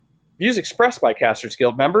Views expressed by Casters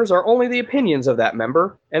Guild members are only the opinions of that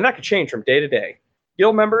member, and that could change from day to day.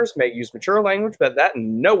 Guild members may use mature language, but that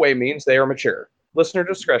in no way means they are mature. Listener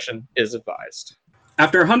discretion is advised.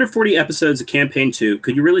 After 140 episodes of Campaign 2,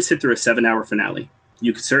 could you really sit through a 7-hour finale?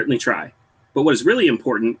 You could certainly try. But what is really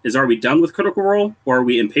important is, are we done with Critical Role, or are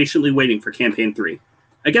we impatiently waiting for Campaign 3?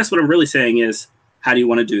 I guess what I'm really saying is, how do you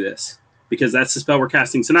want to do this? Because that's the spell we're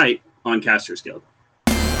casting tonight on Casters Guild.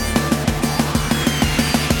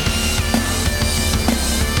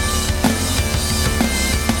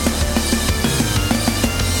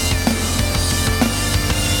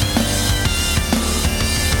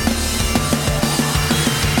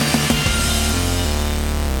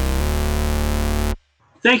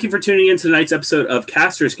 Thank you for tuning in to tonight's episode of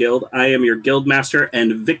Casters Guild. I am your guild master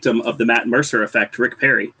and victim of the Matt Mercer effect, Rick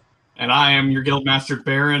Perry. And I am your guild master,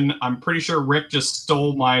 Baron. I'm pretty sure Rick just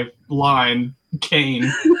stole my line,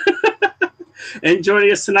 Kane. And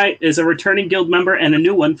joining us tonight is a returning guild member and a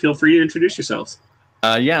new one. Feel free to introduce yourselves.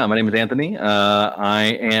 My name is Anthony. I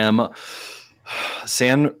am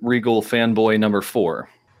San Regal fanboy number 4.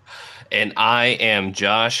 And I am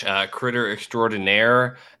Josh, critter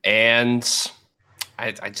extraordinaire, and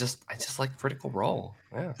I just like Critical Role.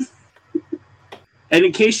 Yeah. And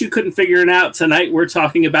in case you couldn't figure it out, tonight we're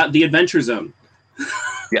talking about the Adventure Zone.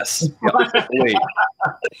 Yes. Wait.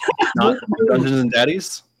 Not Dungeons and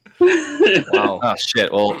Daddies? Wow. Oh,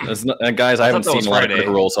 shit. Well, guys, I haven't seen a lot of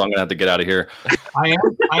Critical Role, so I'm going to have to get out of here. I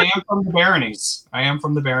am from the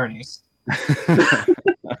Baronies.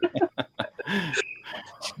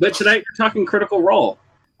 But tonight we're talking Critical Role.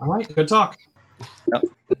 All right, good talk. Yep.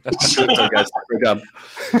 So, guys, good job.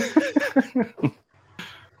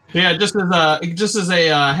 Yeah, just as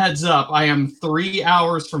a heads up, I am 3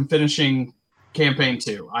 hours from finishing Campaign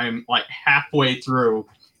 2. I am like halfway through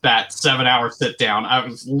that 7-hour sit down. I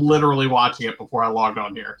was literally watching it before I logged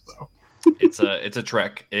on here. So it's a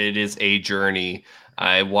trek. It is a journey.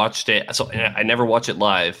 I watched it. So I never watch it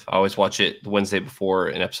live. I always watch it the Wednesday before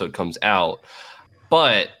an episode comes out.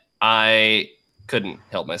 But I couldn't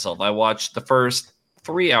help myself. I watched the first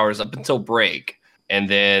 3 hours up until break, and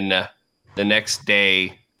then the next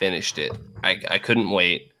day finished it. I couldn't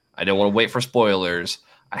wait. I didn't want to wait for spoilers.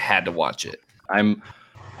 I had to watch it. I'm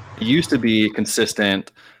used to be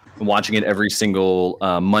consistent watching it every single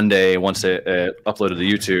Monday once it uploaded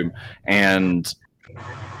to YouTube, and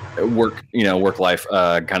work life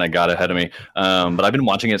kind of got ahead of me. But I've been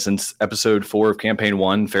watching it since episode 4 of Campaign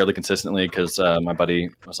 1 fairly consistently because my buddy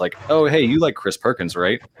was like, "Oh, hey, you like Chris Perkins,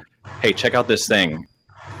 right? Hey, check out this thing."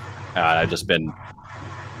 I've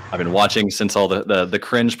been watching since all the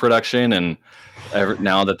cringe production, and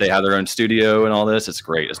now that they have their own studio and all this, it's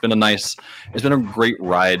great. It's been a great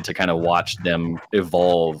ride to kind of watch them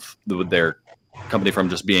evolve with their company from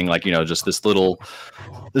just being like, just this little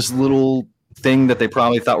thing that they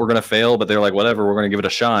probably thought were going to fail, but they're like, whatever, we're going to give it a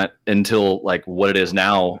shot, until like what it is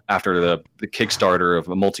now after the Kickstarter of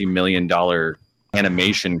a multi-million-dollar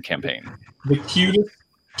animation campaign. The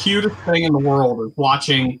cutest thing in the world is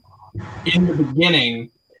watching in the beginning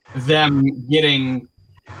them getting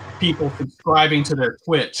people subscribing to their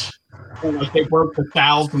Twitch. And like they broke the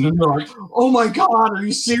 1,000 and they're like, "Oh my god, are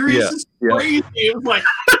you serious? It's crazy." It was like,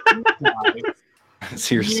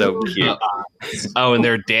 you're so cute. Oh, and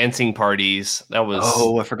their dancing parties. That was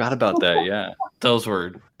I forgot about that. Yeah. Those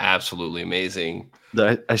were absolutely amazing.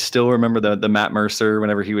 I still remember the Matt Mercer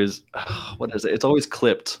whenever he was what is it? It's always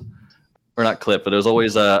clipped. Or not clipped, but it was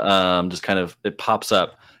always just kind of, it pops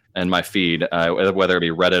up in my feed, whether it be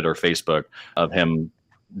Reddit or Facebook, of him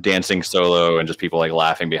dancing solo and just people like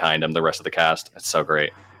laughing behind him, the rest of the cast. It's so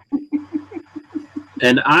great.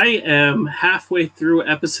 And I am halfway through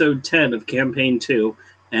episode 10 of Campaign 2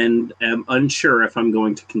 and am unsure if I'm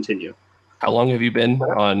going to continue. How long have you been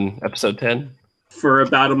on episode 10? For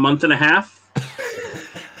about a month and a half.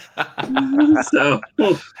 So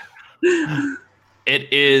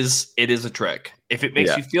It is a trek. If it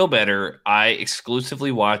makes you feel better, I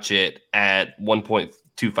exclusively watch it at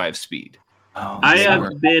 1.25 speed. I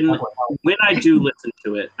have been, when I do listen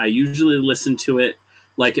to it, I usually listen to it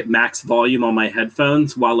like at max volume on my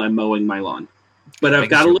headphones while I'm mowing my lawn. But I've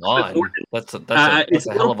got a little bit more. That's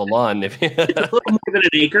a hell of a lawn. It's a little more than an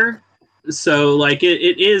acre. So like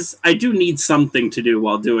it is, I do need something to do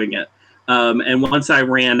while doing it. And once I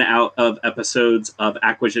ran out of episodes of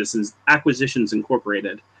Acquisitions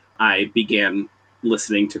Incorporated, I began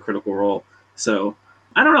listening to Critical Role. So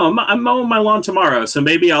I don't know. I'm mowing my lawn tomorrow, so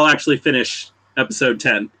maybe I'll actually finish episode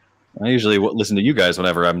 10. I usually listen to you guys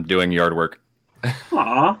whenever I'm doing yard work.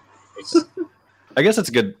 Aw. I guess it's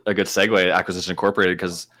a good segue, Acquisition Incorporated,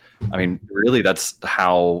 because I mean, really, that's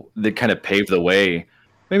how they kind of paved the way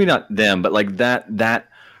maybe not them, but like that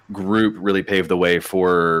group really paved the way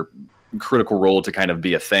for Critical Role to kind of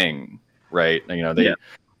be a thing, right? You know,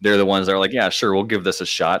 they're the ones that are like, yeah, sure, we'll give this a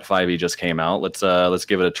shot. 5e just came out. Let's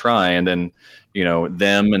give it a try. And then, you know,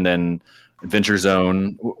 them, and then Adventure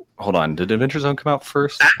Zone. Hold on, did Adventure Zone come out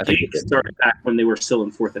first? I think it started back when they were still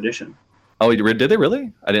in 4th edition. Oh, did they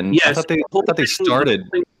really? I didn't. Yes, I thought they started.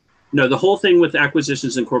 No, the whole thing with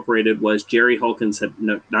Acquisitions Incorporated was Mike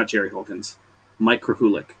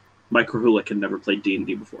Krahulik. Mike Krahulik had never played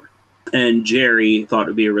D&D before. And Jerry thought it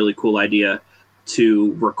would be a really cool idea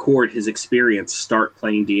to record his experience, start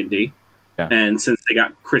playing D&D. Yeah. And since they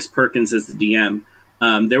got Chris Perkins as the DM,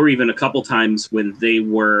 there were even a couple times when they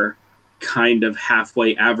were kind of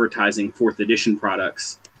halfway advertising 4th edition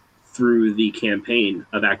products through the campaign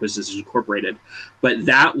of Acquisitions Incorporated. But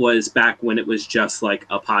that was back when it was just like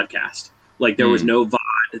a podcast. Like there was no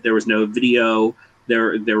VOD, there was no video,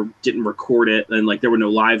 there didn't record it, and like there were no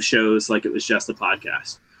live shows, like it was just a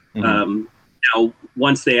podcast. Now,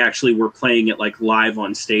 once they actually were playing it like live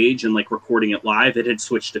on stage and like recording it live, it had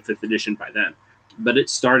switched to 5th edition by then. But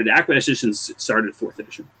Acquisitions started 4th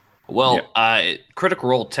edition. Well, Critical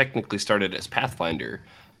Role technically started as Pathfinder.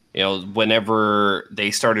 You know, whenever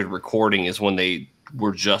they started recording is when they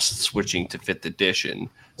were just switching to 5th edition.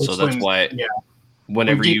 So that's why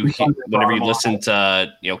whenever you listen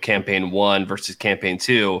to, you know, campaign 1 versus campaign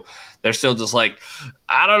 2, they're still just like,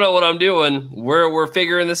 I don't know what I'm doing. We're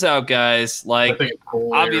figuring this out, guys. Like,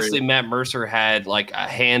 obviously Matt Mercer had like a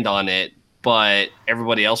hand on it, but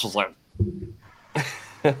everybody else was like,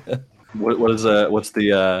 what's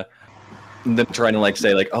the them trying to like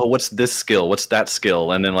say like, oh, what's this skill? What's that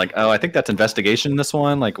skill? And then like, oh, I think that's investigation in this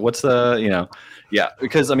one. Like, what's the, you know,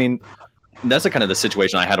 because I mean, that's the kind of the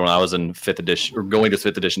situation I had when I was in 5th edition or going to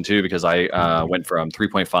 5th edition too, because I went from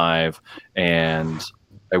 3.5 and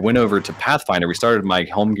I went over to Pathfinder. We started my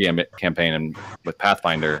home campaign with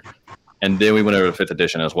Pathfinder, and then we went over to 5th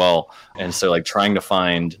edition as well. And so like trying to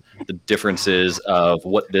find the differences of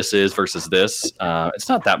what this is versus this, it's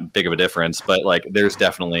not that big of a difference, but like there's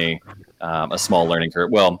definitely a small learning curve.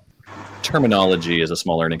 Well, terminology is a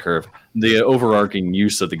small learning curve. The overarching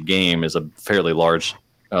use of the game is a fairly large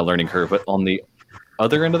learning curve. But on the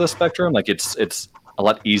other end of the spectrum, like it's a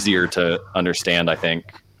lot easier to understand, I think,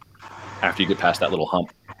 after you get past that little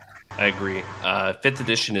hump. I agree. 5th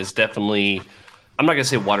edition is definitely, I'm not going to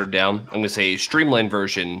say watered down. I'm going to say streamlined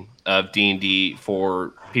version of D&D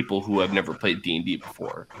for people who have never played D&D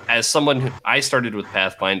before. As someone I started with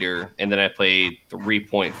Pathfinder, and then I played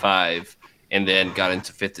 3.5, and then got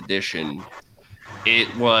into 5th edition.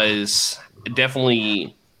 It was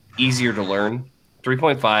definitely easier to learn.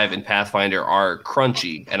 3.5 and Pathfinder are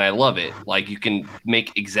crunchy, and I love it. Like, you can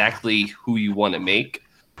make exactly who you want to make,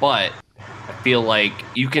 but I feel like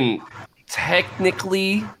you can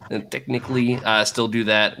technically still do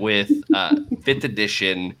that with 5th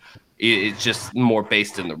edition. It's just more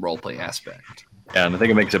based in the roleplay aspect. Yeah, and I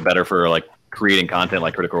think it makes it better for like creating content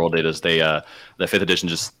like Critical Role did. Is the 5th edition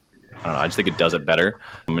just, I don't know, I just think it does it better.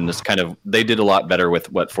 I mean, this kind of, they did a lot better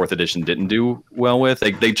with what 4th edition didn't do well with.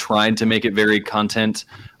 They tried to make it very content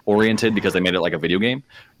oriented because they made it like a video game,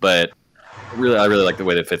 but really, I really like the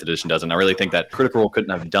way that 5th edition does it. And I really think that Critical Role couldn't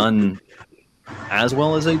have done as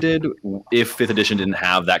well as they did if 5th edition didn't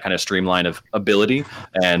have that kind of streamline of ability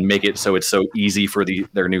and make it so it's so easy for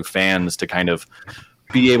their new fans to kind of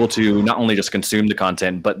be able to not only just consume the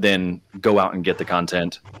content, but then go out and get the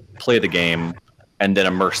content, play the game, and then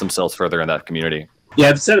immerse themselves further in that community. Yeah,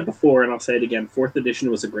 I've said it before, and I'll say it again. 4th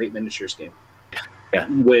edition was a great miniatures game. Yeah.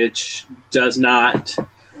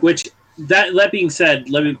 That being said,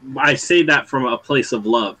 I say that from a place of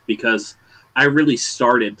love, because I really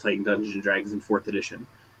started playing Dungeons & Dragons in 4th edition,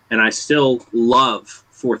 and I still love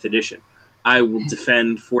 4th edition. I will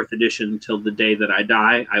defend 4th edition till the day that I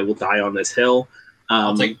die. I will die on this hill.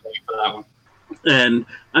 I'll take the blame for that one. And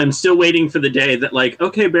I'm still waiting for the day that, like,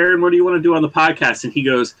 okay, Baron, what do you want to do on the podcast? And he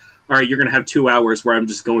goes, all right, you're going to have 2 hours where I'm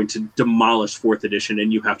just going to demolish 4th edition,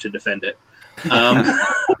 and you have to defend it.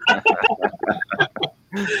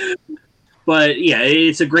 But yeah,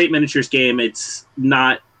 it's a great miniatures game. It's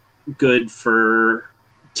not good for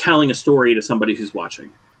telling a story to somebody who's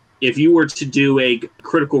watching. If you were to do a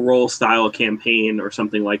Critical Role style campaign or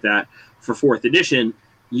something like that for 4th edition,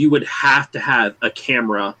 you would have to have a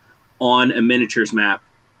camera on a miniatures map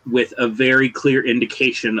with a very clear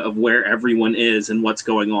indication of where everyone is and what's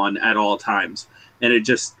going on at all times. And it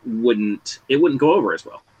just wouldn't go over as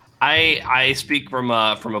well. I speak from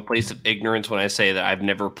a place of ignorance when I say that I've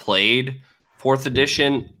never played 4th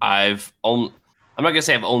edition. I'm not going to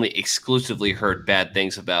say I've only exclusively heard bad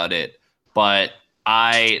things about it, but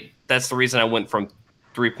that's the reason I went from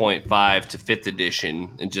 3.5 to 5th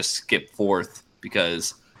edition and just skip 4th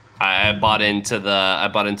because I bought into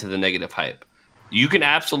the negative hype. You can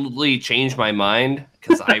absolutely change my mind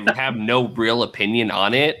because I have no real opinion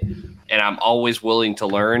on it, and I'm always willing to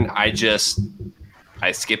learn. I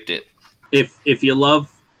skipped it. If you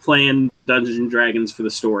love playing Dungeons and Dragons for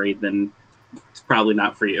the story, then it's probably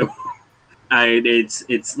not for you.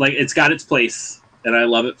 It's like it's got its place, and I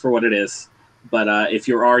love it for what it is. But if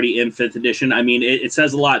you're already in 5th edition, I mean, it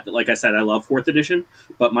says a lot. Like I said, I love 4th edition,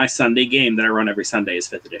 but my Sunday game that I run every Sunday is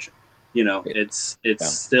 5th edition. You know, it's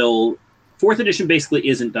still 4th edition basically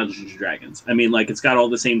isn't Dungeons and Dragons. I mean, like it's got all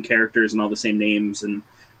the same characters and all the same names and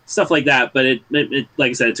stuff like that. But it like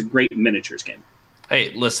I said, it's a great miniatures game.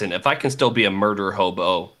 Hey, listen, if I can still be a murder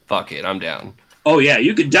hobo, fuck it, I'm down. Oh yeah,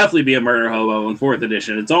 you could definitely be a murder hobo in 4th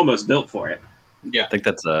edition. It's almost built for it. Yeah, I think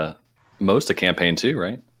that's most a campaign too,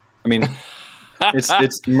 right? I mean,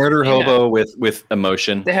 it's murder hobo with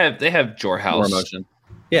emotion. They have Jorhouse. More emotion.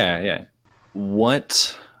 Yeah.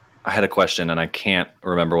 What? I had a question and I can't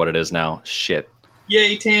remember what it is now. Shit.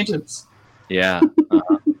 Yay, tangents. Yeah.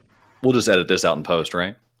 We'll just edit this out in post,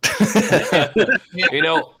 right? You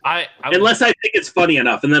know, unless I think it's funny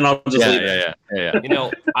enough, and then I'll just leave it. Yeah. You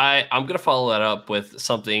know, I'm gonna follow that up with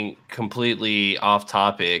something completely off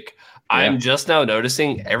topic. Yeah. I'm just now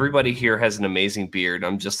noticing everybody here has an amazing beard.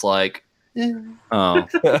 I'm just like, oh,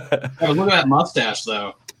 look at that mustache,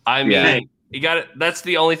 though. I mean, you got it. That's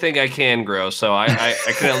the only thing I can grow, so I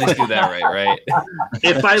can at least do that right.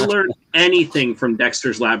 If I learned anything from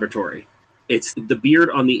Dexter's Laboratory, it's the beard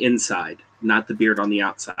on the inside, not the beard on the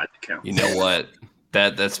outside that counts. You know what?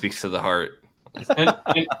 That speaks to the heart. And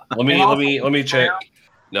let me check.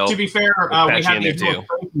 No. To be fair, we had these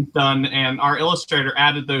illustrations done, and our illustrator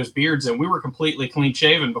added those beards, and we were completely clean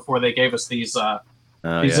shaven before they gave us these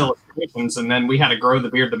illustrations, and then we had to grow the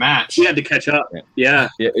beard to match. We had to catch up. Yeah.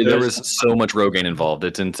 There was so much Rogaine involved.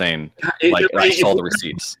 It's insane. I saw the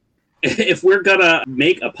receipts. If we're gonna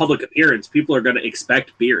make a public appearance, people are gonna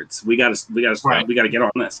expect beards. We gotta get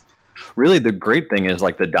on this. Really, the great thing is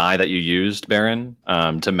like the dye that you used, Baron,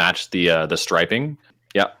 to match the striping.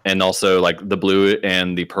 Yeah, and also like the blue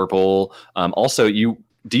and the purple. Also,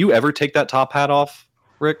 do you ever take that top hat off,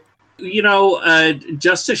 Rick? You know,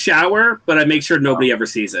 just to shower, but I make sure nobody ever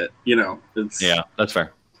sees it. You know, yeah, that's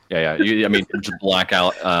fair. Yeah. I mean, just black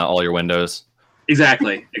out all your windows.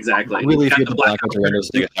 Exactly. Really, if you have to black out your windows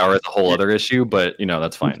to take a shower, it's a whole other issue. But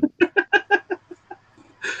that's fine.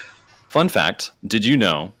 Fun fact: did you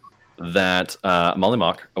know that Molly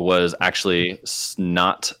Mock was actually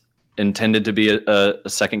not intended to be a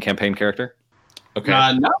second campaign character? Okay.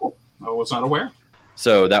 No, I was not aware.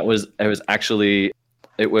 So it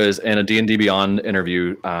was in a D&D Beyond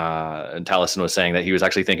interview, and Taliesin was saying that he was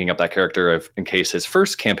actually thinking up that character in case his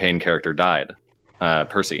first campaign character died,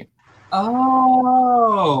 Percy.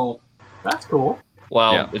 Oh, that's cool.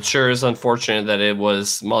 Well, It sure is unfortunate that it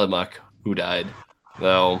was Molly Mock who died,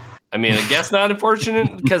 though. I mean, I guess not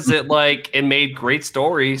unfortunate because it made great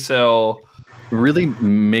story. So really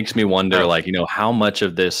makes me wonder, how much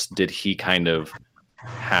of this did he kind of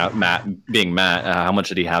have, Matt, how much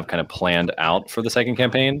did he have kind of planned out for the second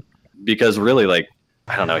campaign? Because really,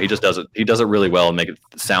 I don't know, he does it really well and make it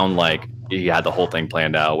sound like he had the whole thing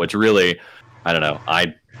planned out, which really, I don't know,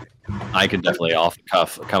 I could definitely off the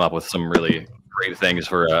cuff come up with some really great things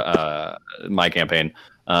for my campaign.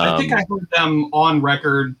 I think I heard them on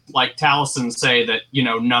record, like Taliesin, say that,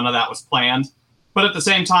 none of that was planned. But at the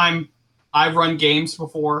same time, I've run games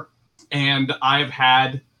before, and I've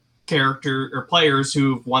had players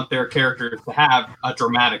who want their characters to have a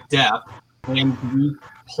dramatic death, and we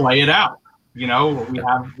play it out. We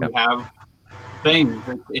have things.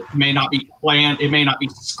 It may not be planned. It may not be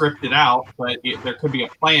scripted out, but there could be a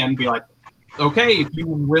plan. Be like, okay, if you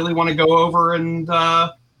really want to go over and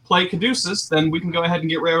play Caduceus, then we can go ahead and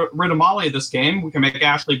get rid of Molly this game. We can make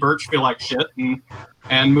Ashley Birch feel like shit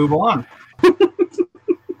and move on.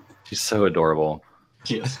 She's so adorable.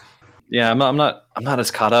 She is. Yeah, I'm not as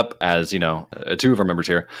caught up as two of our members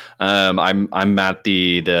here. I'm at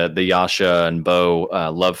the Yasha and Bo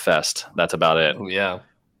love fest. That's about it. Oh, yeah.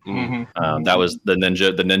 Mm-hmm. That was the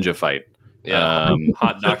ninja fight. Yeah,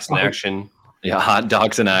 hot dogs in action. Yeah, hot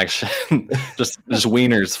dogs in action. just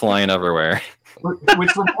wieners flying everywhere.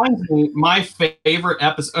 Which reminds me, my favorite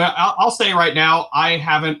episode. I'll say right now, I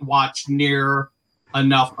haven't watched near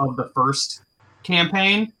enough of the first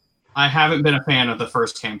campaign. I haven't been a fan of the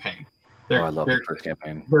first campaign. I love the first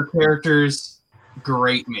campaign. Their characters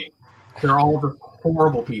grate me. They're all the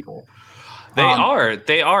horrible people.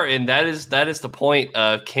 They are, and that is the point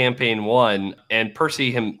of campaign 1. And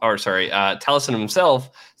Taliesin himself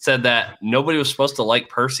said that nobody was supposed to like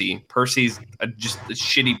Percy. Percy's just a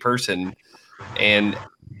shitty person, and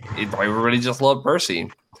everybody just loved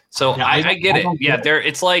Percy. So yeah, I get it. Yeah,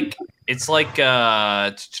 it's like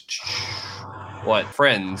what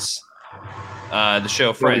Friends, the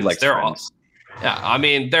show Friends. They're Friends. All, yeah. I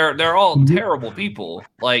mean, they're all terrible people.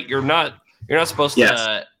 Like you're not supposed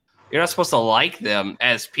to. You're not supposed to like them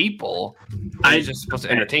as people. They're just supposed to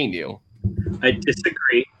entertain you. I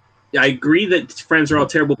disagree. I agree that Friends are all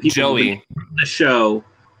terrible people. Joey,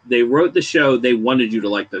 they wrote the show. They wanted you to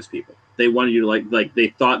like those people. They wanted you to like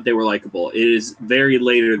they thought they were likable. It is very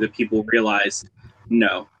later that people realize,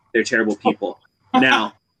 no, they're terrible people.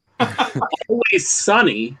 Now, Always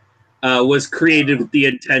Sunny was created with the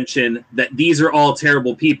intention that these are all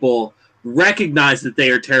terrible people. Recognize that they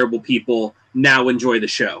are terrible people. Now enjoy the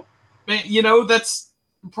show. You know, that's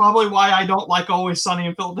probably why I don't like Always Sunny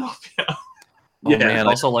in Philadelphia. Yeah, man, I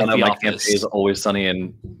also like The Office. Is Always Sunny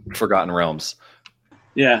in Forgotten Realms.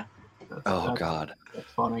 Yeah. God,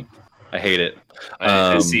 that's funny. I hate it.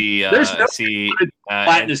 I see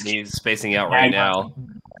Anthony spacing out right now.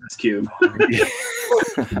 That's cute.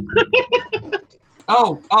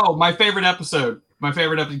 My favorite episode.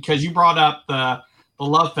 Because you brought up the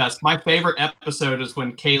Love Fest. My favorite episode is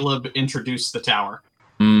when Caleb introduced the tower.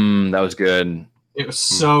 That was good. It was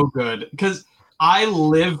so good because I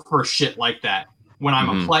live for shit like that. When I'm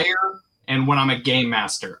a player and when I'm a game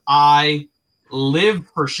master, I live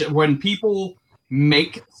for shit. When people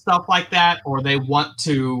make stuff like that, or they want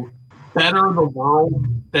to better the world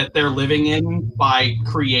that they're living in by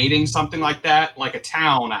creating something like that, like a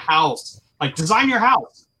town, a house, like design your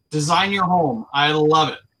house, design your home. I love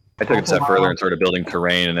it. I took it a step further and started building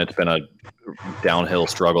terrain, and it's been a downhill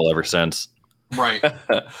struggle ever since. Right.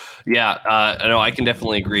 Yeah, I know. I can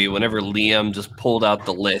definitely agree. Whenever Liam just pulled out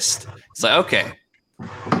the list, it's like, okay,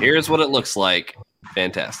 here's what it looks like.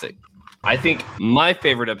 Fantastic. I think my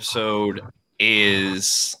favorite episode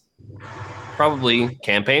is probably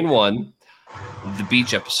campaign 1, the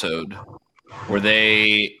beach episode, where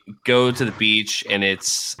they go to the beach and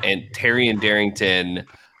Tyrion Darrington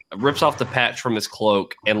rips off the patch from his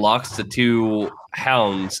cloak and locks the 2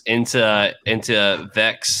 hounds into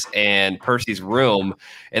Vex and Percy's room,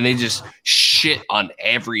 and they just shit on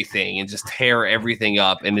everything and just tear everything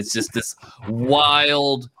up, and it's just this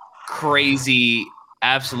wild, crazy,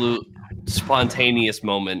 absolute spontaneous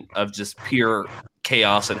moment of just pure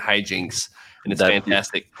chaos and hijinks, and it's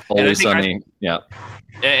fantastic. Always Sunny, yeah.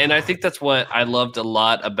 And I think that's what I loved a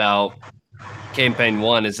lot about campaign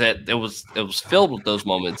 1 is that it was filled with those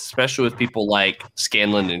moments, especially with people like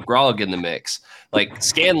Scanlan and Grog in the mix. Like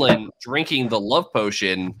Scanlan drinking the love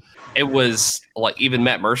potion, it was like even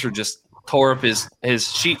Matt Mercer just tore up his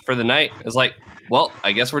sheet for the night. It was like, well,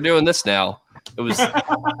 I guess we're doing this now. It was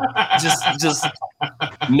just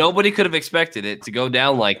nobody could have expected it to go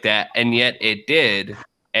down like that, and yet it did.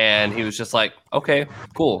 And he was just like, okay,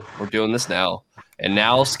 cool, we're doing this now. And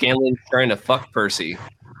now Scanlan's trying to fuck Percy.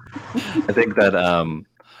 I think that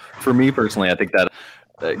for me personally, I think that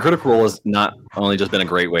Critical Role has not only just been a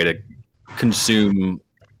great way to consume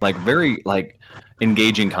like very like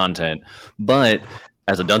engaging content, but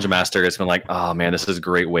as a dungeon master, it's been like, oh man, this is a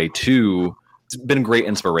great way to. It's been great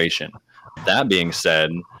inspiration. That being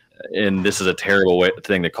said, and this is a terrible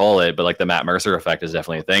thing to call it, but like the Matt Mercer effect is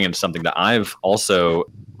definitely a thing, and something that I've also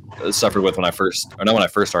suffered with when I first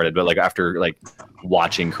started, but like after like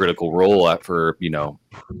watching Critical Role for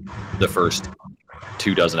the first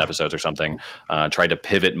 24 episodes or something, tried to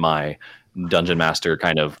pivot my dungeon master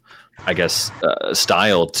kind of, I guess,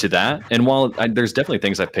 style to that. And while there's definitely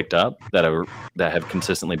things I've picked up that have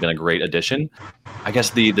consistently been a great addition, I guess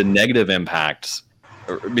the negative impacts,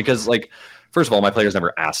 because like, first of all, my players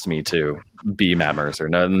never asked me to be Matt Mercer.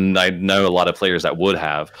 And I know a lot of players that would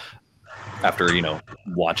have after,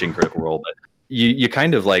 watching Critical Role, but you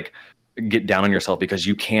kind of like get down on yourself because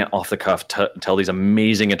you can't off the cuff tell these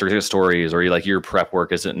amazing intricate stories, or your prep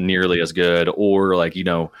work isn't nearly as good, or like,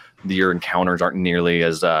 your encounters aren't nearly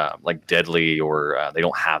as like deadly, or they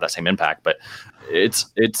don't have that same impact. But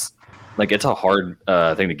it's like, it's a hard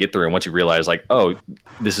thing to get through. And once you realize like, oh,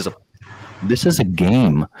 this is a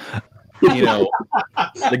game,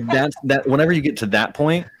 like that whenever you get to that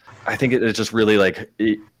point, I think it's just really like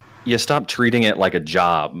you stop treating it like a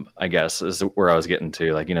job, I guess, is where I was getting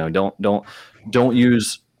to. Like, don't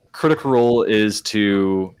use Critical Role is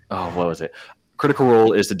to, what was it? Critical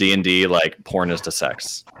Role is to D&D like porn is to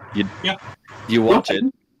sex. You watch it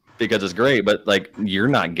because it's great, but like you're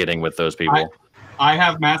not getting with those people. I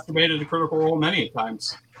have masturbated to Critical Role many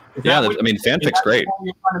times. Yeah, I mean, fanfic's great.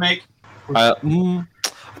 You're trying to make? I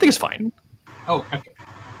think it's fine. Oh, okay.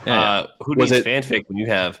 Yeah. Who needs fanfic when you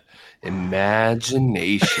have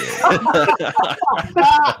imagination?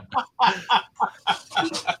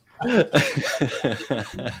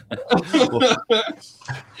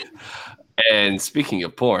 And speaking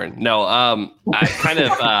of porn, no, I kind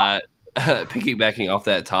of piggybacking off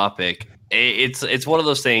that topic. It's one of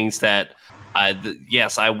those things that,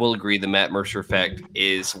 yes, I will agree. The Matt Mercer effect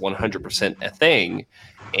is 100% a thing,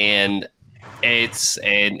 and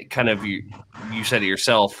kind of you said it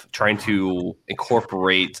yourself, trying to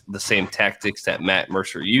incorporate the same tactics that Matt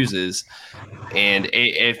Mercer uses, and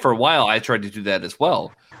for a while I tried to do that as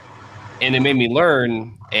well. And it made me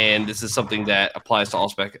learn, and this is something that applies to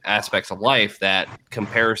all aspects of life, that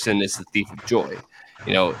comparison is the thief of joy.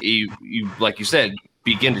 You know, you like you said,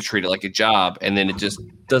 begin to treat it like a job, and then it just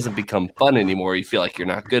doesn't become fun anymore. You feel like you're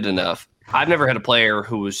not good enough. I've never had a player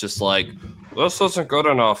who was just like, this isn't good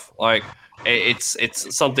enough. Like, it's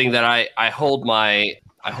something that I hold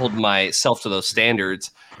myself to those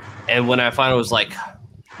standards. And when I finally was like,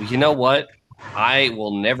 you know what? I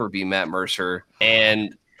will never be Matt Mercer,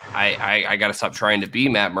 and I got to stop trying to be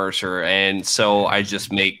Matt Mercer. And so I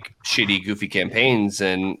just make shitty, goofy campaigns,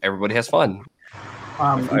 and everybody has fun.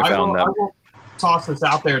 I will toss this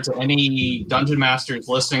out there to any dungeon masters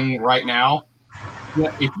listening right now.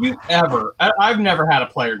 Yeah, if you ever, I've never had a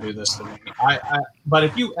player do this to me. But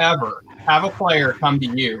if you ever have a player come to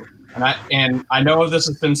you, and I know this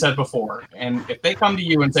has been said before, and if they come to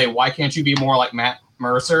you and say, "Why can't you be more like Matt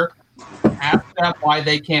Mercer?" ask them why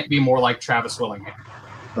they can't be more like Travis Willingham.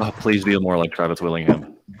 Oh, please be more like Travis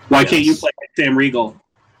Willingham. Why can't you play like Sam Riegel?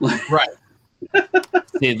 Right.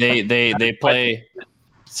 See, they play.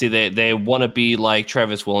 See, they want to be like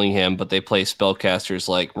Travis Willingham, but they play spellcasters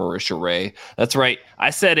like Marisha Ray. That's right. I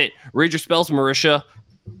said it. Read your spells, Marisha.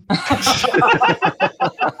 I'm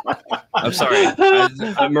sorry.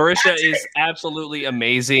 Marisha is absolutely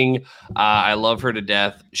amazing. I love her to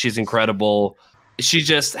death. She's incredible. She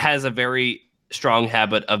just has a very strong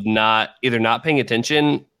habit of either not paying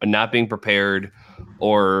attention or not being prepared,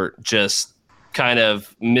 or just kind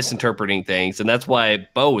of misinterpreting things. And that's why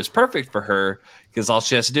Bo is perfect for her, because all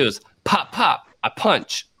she has to do is pop, I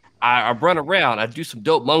punch, I run around, I do some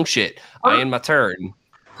dope monk shit, I end my turn.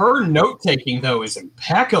 Her note taking though is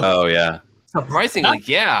impeccable. Oh yeah, surprisingly,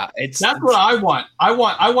 that's what I want. I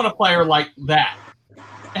want a player like that.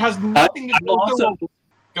 It has nothing to do with the...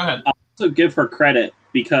 Go ahead. I'll also give her credit,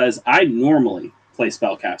 because I normally play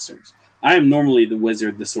spellcasters. I am normally the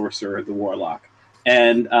wizard, the sorcerer, the warlock.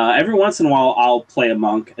 And every once in a while, I'll play a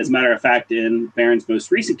monk. As a matter of fact, in Baron's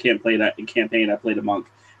most recent campaign, I played a monk.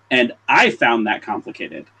 And I found that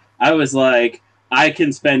complicated. I was like, I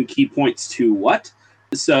can spend key points to what?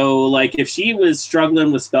 So, like, if she was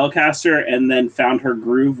struggling with spellcaster and then found her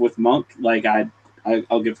groove with monk, like,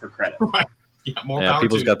 I'll give her credit. Right. Yeah,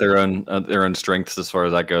 people's got their own strengths as far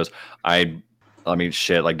as that goes. I mean,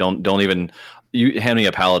 shit. Like, don't even you hand me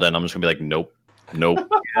a paladin, I'm just gonna be like, nope.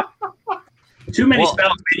 Too many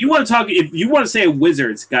spells. You want to talk? If you want to say a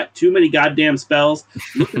wizard's got too many goddamn spells,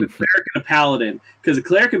 look at a cleric and a paladin, because a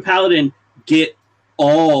cleric and paladin get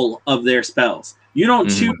all of their spells. You don't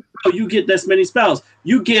choose. Oh, you get this many spells.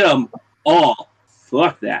 You get them all.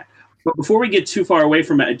 Fuck that. But before we get too far away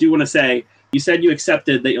from it, I do want to say, you said you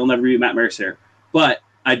accepted that you'll never be Matt Mercer, but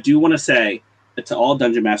I do want to say to all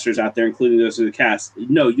dungeon masters out there, including those in the cast,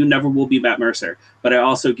 no, you never will be Matt Mercer. But I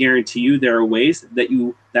also guarantee you there are ways that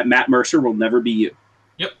Matt Mercer will never be you.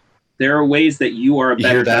 Yep. There are ways that you are a better.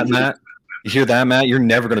 You hear that, Matt? You hear that, Matt? You're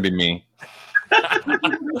never going to be me.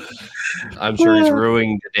 I'm sure he's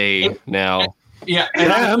ruining the day now. Yeah,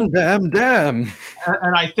 damn. And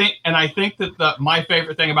I think that my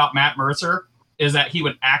favorite thing about Matt Mercer is that he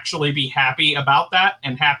would actually be happy about that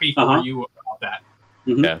and happy for you about that.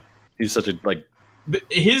 Mm-hmm. Yeah, he's such a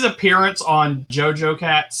his appearance on JoJo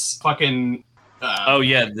Cat's fucking the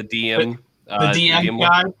DM, the DM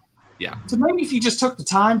guy. Yeah. So maybe if you just took the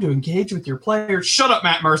time to engage with your players. Shut up,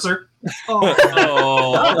 Matt Mercer. Oh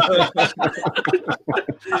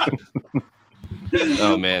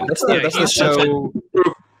man, that's the show.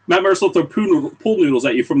 Matt Mercer will throw pool noodles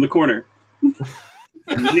at you from the corner.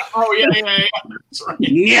 Oh yeah. That's right.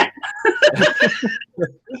 Yeah.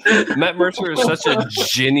 Matt Mercer is such a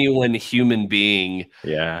genuine human being.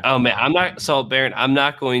 Yeah. Oh man, Baron, I'm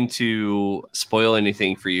not going to spoil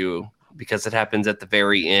anything for you because it happens at the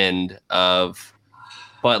very end of.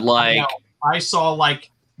 But like, I saw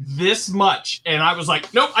like this much, and I was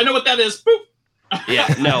like, nope, I know what that is. Boop.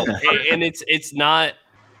 Yeah, no, and it's not.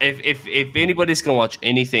 If anybody's gonna watch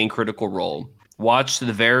anything Critical Role, watch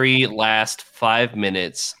the very last 5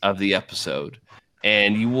 minutes of the episode,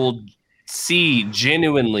 and you will see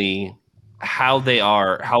genuinely how they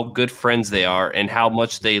are, how good friends they are, and how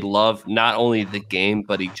much they love not only the game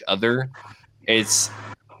but each other. This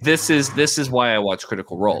is why I watch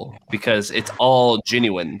Critical Role, because it's all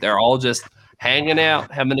genuine. They're all just hanging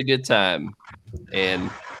out, having a good time, and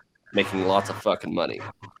making lots of fucking money.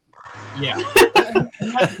 Yeah.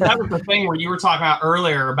 That was the thing where you were talking about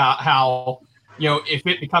earlier about how, if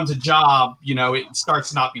it becomes a job, it starts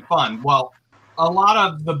to not be fun. Well, a lot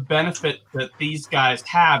of the benefit that these guys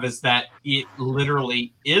have is that it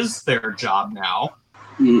literally is their job now.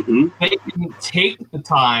 Mm-hmm. They can take the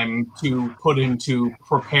time to put into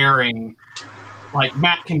preparing, like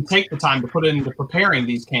Matt can take the time to put into preparing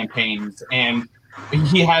these campaigns, and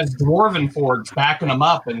he has Dwarven Forge backing him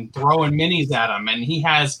up and throwing minis at him, and he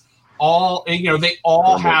has all, they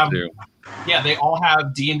all have, they all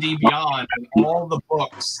have D&D Beyond and all the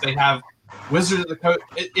books. They have Wizards of the Coast.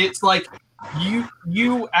 It's like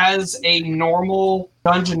you as a normal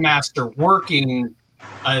dungeon master working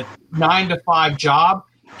a 9-to-5 job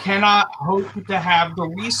cannot hope to have the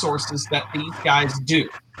resources that these guys do.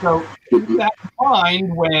 So keep that in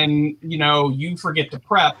mind when you forget to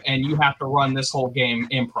prep and you have to run this whole game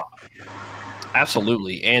improv.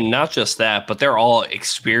 Absolutely. And not just that, but they're all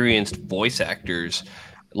experienced voice actors.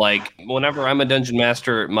 Like, whenever I'm a dungeon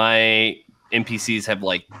master, my NPCs have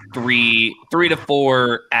like three to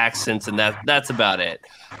four accents, and that's about it.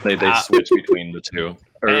 They switch between the two,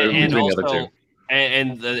 or between the other two.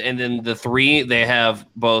 And then the three, they have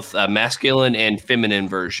both masculine and feminine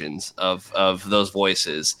versions of those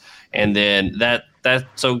voices. And then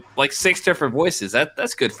so like 6 different voices.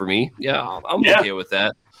 That's good for me. Yeah, I'm okay with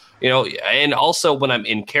that. And also when I'm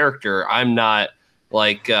in character, I'm not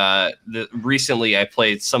like recently I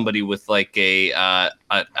played somebody with like a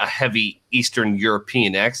heavy Eastern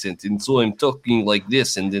European accent, and so I'm talking like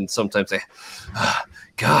this, and then sometimes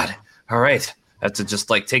God, all right. I have to just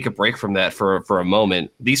like take a break from that for a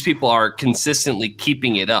moment. These people are consistently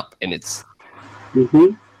keeping it up, and it's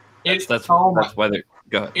that's why they're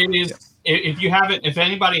go ahead. It is. Yeah. If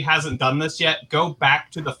anybody hasn't done this yet, go back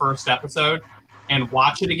to the first episode and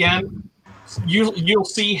watch it again. You'll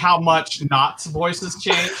see how much Knott's voices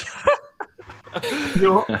change. I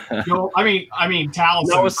mean, Taliesin.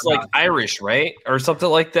 That was like Irish, right, or something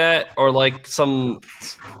like that, or like some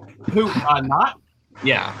who Knott.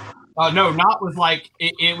 Yeah. No, Knott was like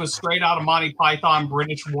it was straight out of Monty Python,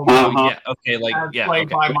 British woman. Yeah, okay, played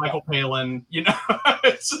by Michael Palin.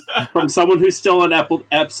 From someone who's still on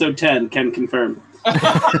episode 10 can confirm.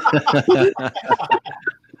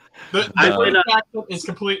 The voice accent is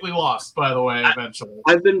completely lost, by the way, eventually.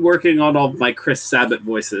 I've been working on all of my Chris Sabat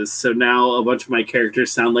voices, so now a bunch of my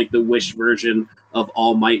characters sound like the Wish version of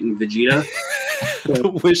All Might and Vegeta. The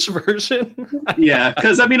Wish version? Yeah,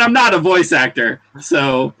 because, I'm not a voice actor,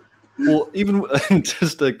 so... Well, even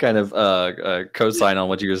just to kind of co-sign on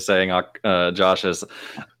what you were saying, Josh, is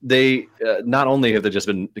they not only have they just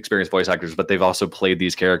been experienced voice actors, but they've also played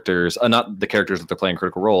these characters. Not the characters that they're playing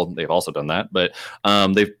Critical Role. They've also done that, but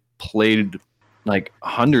they've played like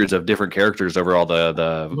hundreds of different characters over all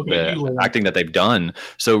the acting that they've done.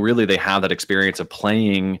 So really, they have that experience of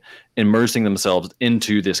playing, immersing themselves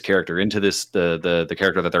into this character, into this the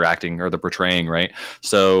character that they're acting or they're portraying, right?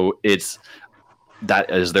 So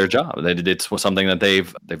that is their job. It's something that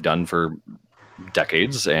they've done for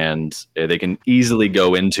decades, and they can easily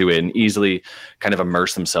go into it and easily kind of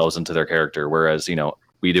immerse themselves into their character. Whereas,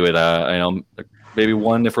 we do it, maybe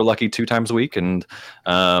one, if we're lucky, 2 times a week, and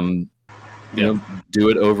do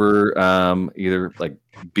it over either like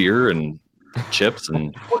beer and chips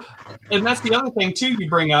and that's the other thing too you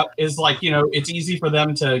bring up is like, it's easy for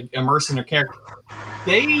them to immerse in their character.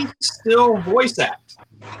 They still voice act.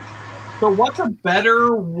 So what's a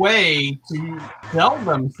better way to sell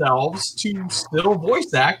themselves to still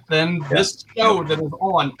voice act than this show that is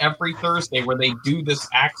on every Thursday where they do this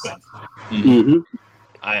accent? Mm-hmm.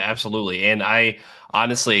 Absolutely. And I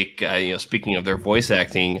honestly, speaking of their voice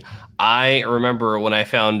acting, I remember when I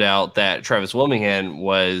found out that Travis Wilmingham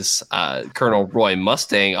was Colonel Roy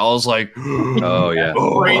Mustang, I was like, oh, yeah.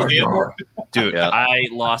 Crazy. Dude, I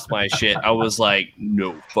lost my shit. I was like,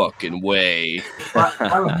 no fucking way.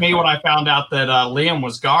 That was me when I found out that Liam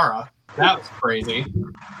was Gara. That was crazy.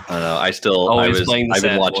 I don't know. I've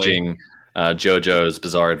been watching JoJo's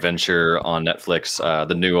Bizarre Adventure on Netflix,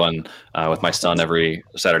 the new one, with my son every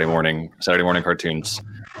Saturday morning cartoons.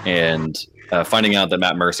 And finding out that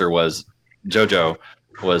Matt Mercer was JoJo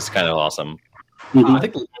was kind of awesome. Mm-hmm. I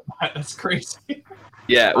think that's crazy.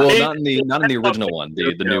 Yeah, well, not in the original one,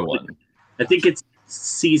 the new one. I think it's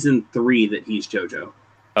season 3 that he's JoJo.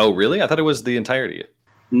 Oh, really? I thought it was the entirety.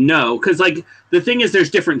 No, because like the thing is, there's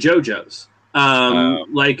different JoJos.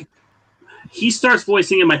 Like he starts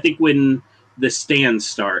voicing him, I think, when the stands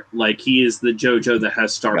start. Like he is the JoJo that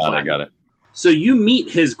has Star Platinum. Got it. So you meet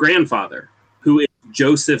his grandfather, who is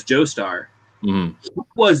Joseph Joestar. Mm-hmm. He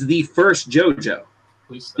was the first JoJo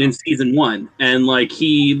in season 1, and like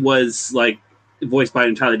he was like voiced by an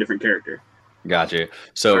entirely different character. Gotcha.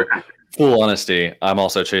 So, full honesty, I'm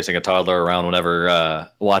also chasing a toddler around whenever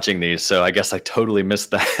watching these, so I guess I totally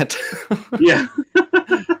missed that. Yeah.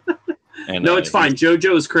 And, no, it's fine.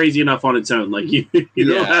 JoJo is crazy enough on its own. Like you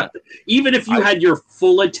don't have to, even if you had your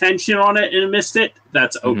full attention on it and missed it,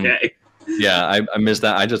 that's okay. Yeah, I missed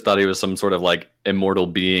that. I just thought he was some sort of like immortal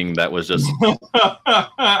being that was just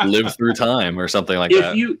lived through time or something like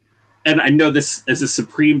that. And I know this is a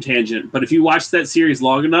supreme tangent, but if you watch that series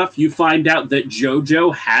long enough, you find out that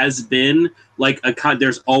JoJo has been like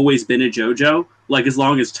there's always been a JoJo. Like as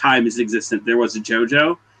long as time is existent, there was a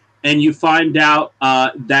JoJo. And you find out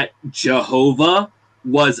that Jehovah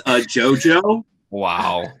was a JoJo.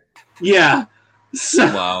 Wow. Yeah. So,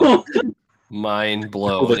 wow. Mind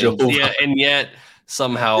blown. And yet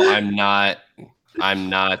somehow I'm not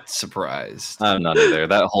surprised. I'm not either.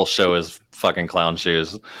 That whole show is fucking clown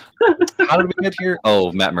shoes. How did we get here?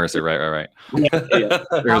 Oh, Matt Mercer. Right. Yeah.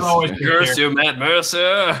 Curse you, Matt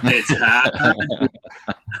Mercer. It's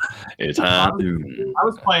hot. I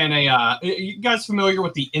was playing you guys familiar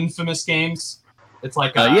with the Infamous games? It's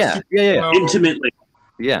like yeah. Intimately.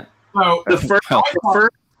 Yeah. So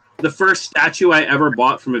the first statue I ever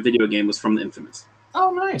bought from a video game was from the Infamous.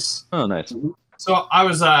 Oh, nice. So I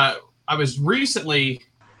was recently,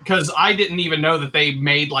 because I didn't even know that they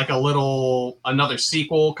made like another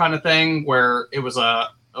sequel kind of thing where it was a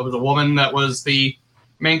woman that was the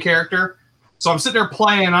main character. So I'm sitting there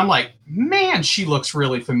playing, and I'm like, man, she looks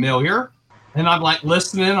really familiar. And I'm like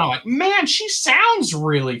listening, and I'm like, man, she sounds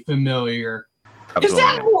really familiar. Is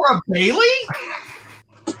that Laura Bailey?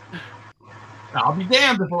 I'll be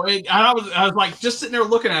damned I was like just sitting there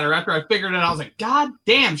looking at her after I figured it out. I was like, God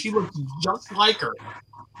damn, she looks just like her.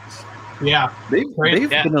 Yeah. They've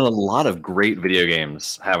been in a lot of great video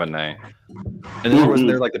games, haven't they? And then wasn't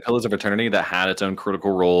there like the Pillars of Eternity that had its own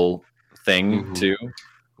Critical Role thing too?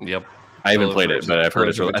 Yep. I haven't played it, but I've heard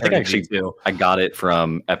it's really. I think actually I got it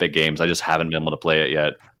from Epic Games. I just haven't been able to play it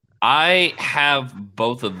yet. I have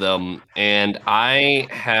both of them, and I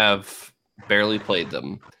have barely played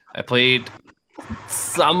them. I played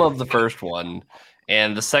some of the first one,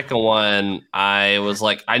 and the second one, I was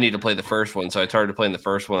like, I need to play the first one, so I started playing the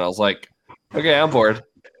first one. I was like, okay, I'm bored.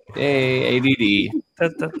 Yay, ADD.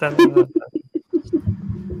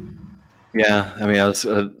 Yeah, I mean, I was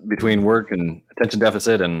between work and attention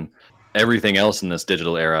deficit and everything else in this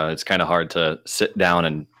digital era. It's kind of hard to sit down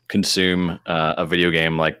and consume a video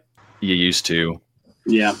game like you used to.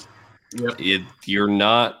 Yeah. Yep. You're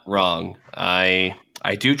not wrong. I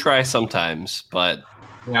do try sometimes, but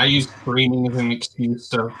I use streaming as an excuse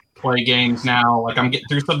to play games now. Like I'm getting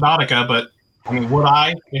through Subnautica, but I mean, would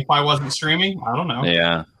I if I wasn't streaming? I don't know.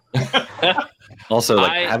 Yeah. Also,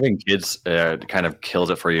 like having kids kind of kills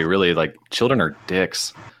it for you. Really, like children are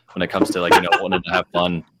dicks when it comes to like wanting to have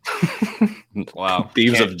fun. Wow,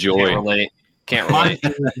 thieves of joy. Can't relate.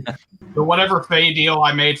 The whatever Fey deal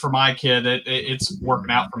I made for my kid, it's working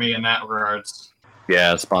out for me in that regards.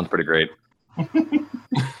 Yeah, Spawn's pretty great.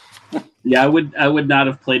 Yeah, I would not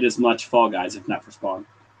have played as much Fall Guys if not for Spawn.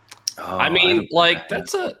 Oh, I mean,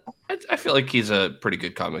 I feel like he's a pretty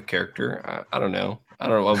good comic character. I don't know. I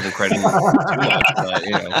wouldn't credit him too much,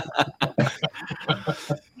 but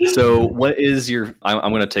So, what is your?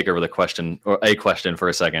 I'm going to take over the question or a question for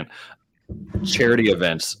a second. Charity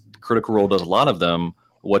events. Critical Role does a lot of them.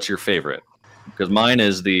 What's your favorite? Because mine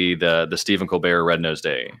is the Stephen Colbert Red Nose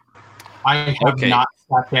Day. I have not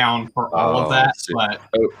sat down for all of that, but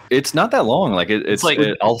it's not that long. Like it's like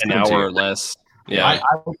an hour or less. Yeah,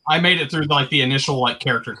 I made it through like the initial like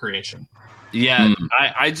character creation. Yeah,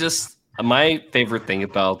 I just my favorite thing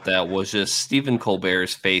about that was just Stephen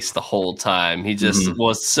Colbert's face the whole time. He just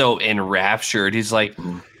was so enraptured. He's like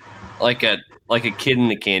a kid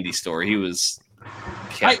in a candy store. He was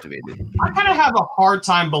captivated. I kind of have a hard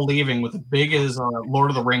time believing, with as big as a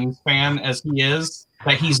Lord of the Rings fan as he is,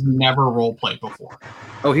 that he's never role played before.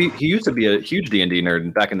 Oh, he used to be a huge D&D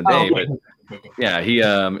nerd back in the day, but yeah, he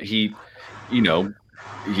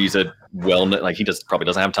he's a he just probably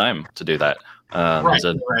doesn't have time to do that. Right.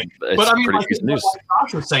 But I mean, like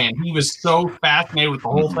Josh was saying, he was so fascinated with the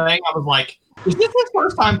whole thing. I was like, is this his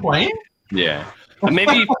first time playing? Yeah.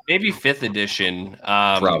 Maybe 5th edition.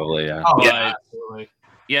 Probably, yeah. Oh, but yeah, absolutely.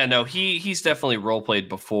 Yeah, no, he's definitely role played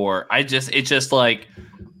before. I think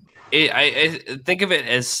of it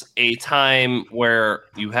as a time where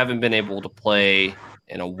you haven't been able to play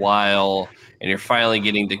in a while, and you're finally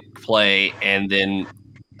getting to play, and then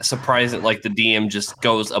surprising, like the DM just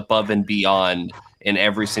goes above and beyond in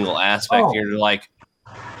every single aspect. Oh. You're like,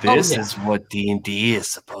 this is what D&D is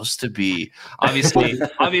supposed to be.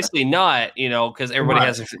 Obviously not, because everybody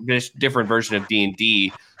has a different version of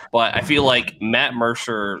D&D. But I feel like Matt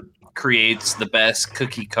Mercer creates the best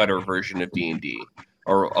cookie cutter version of D&D,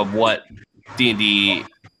 or of what D&D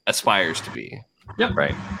aspires to be. Yep.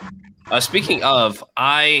 Right. Speaking of,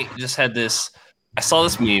 I saw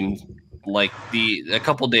this meme like a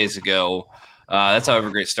couple days ago. That's how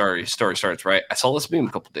every great story starts, right? I saw this meme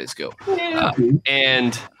a couple days ago,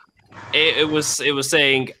 and it was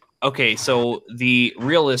saying, okay, so the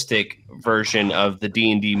realistic version of the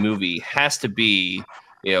D&D movie has to be,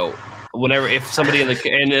 whenever if somebody in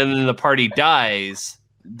the party dies,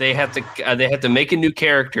 they have to make a new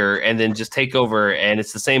character and then just take over, and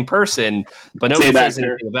it's the same person, but nobody says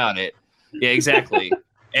anything about it. Yeah, exactly.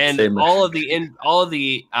 And all of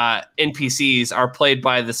the NPCs are played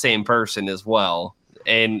by the same person as well.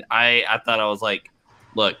 And I thought, I was like,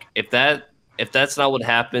 look, if that's not what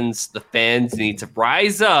happens, the fans need to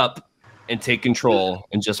rise up and take control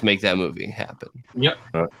and just make that movie happen. Yep.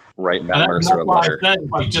 Right, Matt Mercer. That's why I said,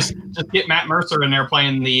 like, just get Matt Mercer in there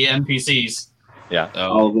playing the NPCs. Yeah.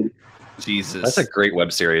 Oh, Jesus. That's a great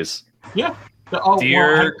web series. Yeah.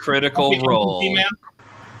 Dear Critical Role. NPC Man?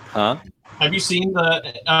 Huh? Have you seen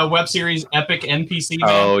the web series Epic NPC Man?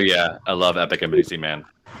 Oh, yeah. I love Epic NPC Man.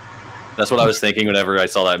 That's what I was thinking whenever I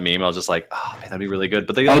saw that meme. I was just like, oh, man, that'd be really good.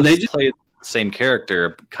 But they just play the same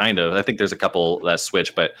character, kind of. I think there's a couple that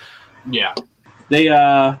switch, but... Yeah.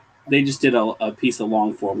 They just did a piece of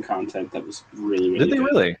long form content that was really, really good. Did they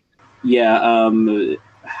really? Yeah.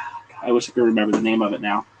 I wish I could remember the name of it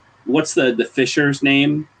now. What's the Fisher's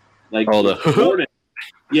name? Like, the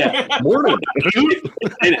yeah, Morden.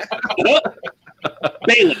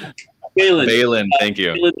 Balin. Thank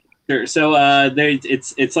you. Balin. So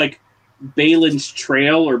it's like Balin's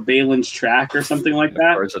Trail or Balin's Track or something like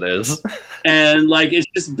that. Of course it is. And like it's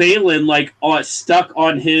just Balin like stuck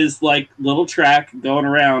on his like little track going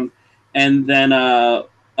around, and then a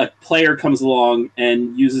player comes along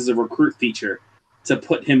and uses a recruit feature to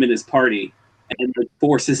put him in his party, and it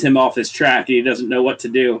forces him off his track, and he doesn't know what to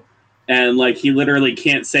do. And like he literally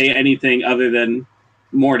can't say anything other than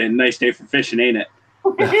 "Morning, nice day for fishing, ain't it?"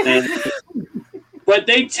 But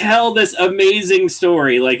they tell this amazing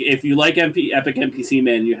story. Like if you like Epic NPC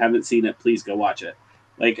Man, you haven't seen it, please go watch it.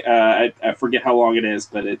 Like I forget how long it is,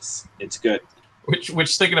 but it's good.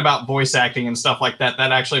 Which thinking about voice acting and stuff like that,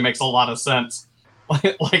 that actually makes a lot of sense.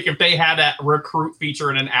 Like if they had that recruit feature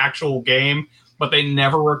in an actual game, but they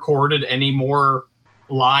never recorded any more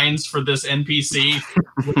lines for this NPC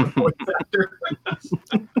with the voice actor.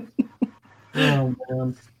 Oh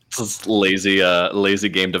man. This lazy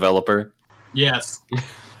game developer. Yes.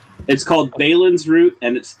 It's called Balin's Route,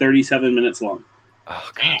 and it's 37 minutes long.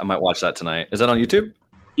 Oh, God, I might watch that tonight. Is that on YouTube?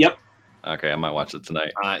 Yep. Okay, I might watch it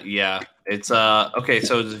tonight. Yeah. It's okay,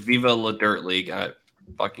 so it's Viva La Dirt League. I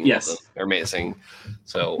fucking love them. They're amazing.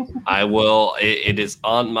 So I will it is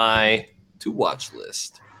on my to watch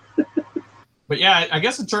list. But yeah, I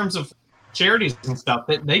guess in terms of charities and stuff,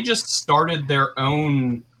 they just started their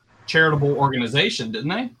own charitable organization, didn't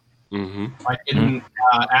they? Mm-hmm. Like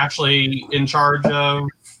actually in charge of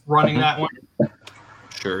running that one.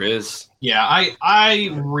 Sure is. Yeah, I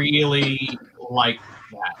really like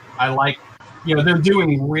that. I like, they're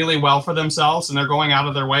doing really well for themselves, and they're going out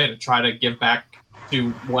of their way to try to give back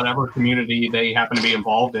to whatever community they happen to be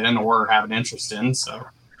involved in or have an interest in. So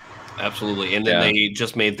absolutely. And then they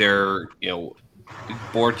just made their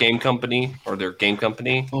board game company, or their game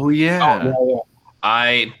company. Oh yeah.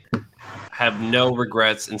 I have no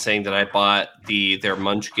regrets in saying that I bought their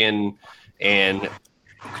Munchkin and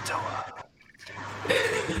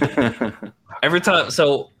every time.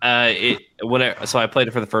 So I played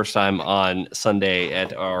it for the first time on Sunday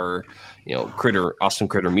at our Austin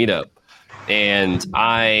Critter meetup, and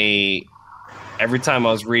every time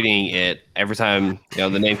I was reading it, every time the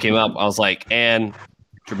name came up, I was like, and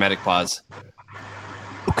dramatic pause.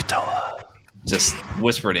 Ukatoa. Just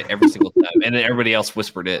whispered it every single time, and then everybody else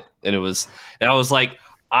whispered it, and I was like,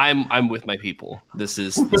 I'm with my people. This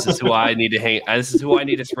is who I need to hang. This is who I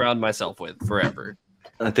need to surround myself with forever.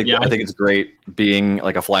 I think it's great being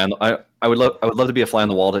like a fly on the. I would love to be a fly on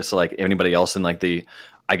the wall to like anybody else in like the,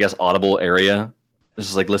 I guess, Audible area. This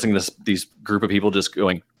is like listening to these group of people just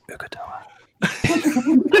going Ukatoa.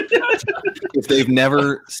 if they've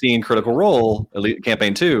never seen Critical Role Elite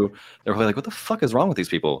Campaign 2, they're probably like, what the fuck is wrong with these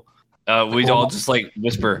people? We'd all just like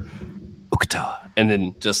whisper, Ukta, and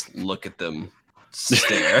then just look at them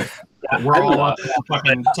stare. We're all on that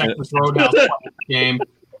fucking Texas Roadhouse game.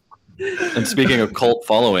 And speaking of cult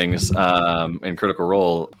followings in Critical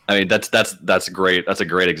Role, I mean that's great. That's a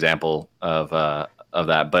great example of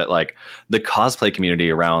that. But like the cosplay community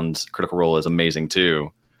around Critical Role is amazing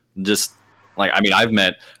too. Just like, I mean, I've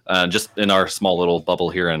met just in our small little bubble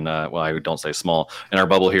here in well, I don't say small, in our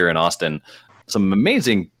bubble here in Austin, some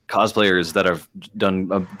amazing cosplayers that have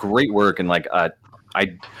done great work. And like I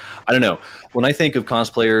don't know, when I think of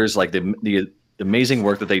cosplayers, like the amazing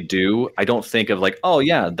work that they do, I don't think of like, oh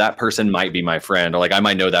yeah, that person might be my friend, or like I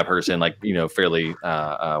might know that person like, you know, fairly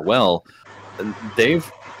well.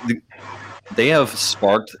 They have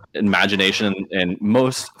sparked imagination in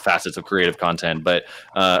most facets of creative content, but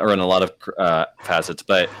or in a lot of facets.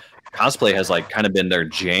 But cosplay has like kind of been their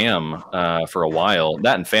jam for a while.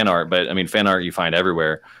 That and fan art, but I mean, fan art you find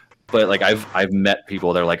everywhere. But like I've met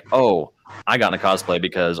people that are like, oh, I got into cosplay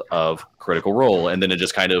because of Critical Role, and then it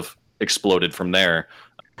just kind of exploded from there.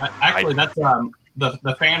 Actually, that's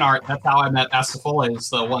the fan art. That's how I met Astafoles,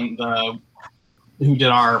 the one who did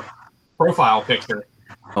our profile picture.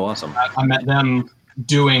 Oh, awesome! I met them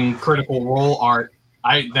doing Critical Role art.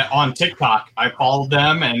 On TikTok. I followed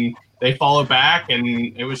them and they followed back, and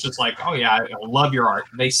it was just like, oh yeah, I love your art.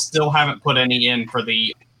 They still haven't put any in for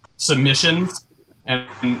the submissions, and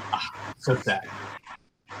so sad.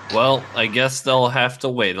 Well, I guess they'll have to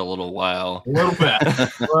wait a little while. A little bit.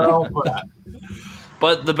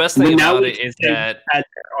 But the best thing about it is that had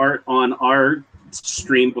art on our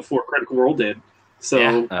stream before Critical Role did. So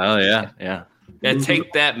Yeah. Oh yeah. Yeah,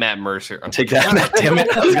 take that, Matt Mercer. Take that, Matt. Damn it!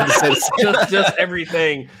 I was gonna say the same. just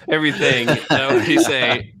everything. You know, you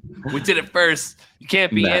say we did it first. You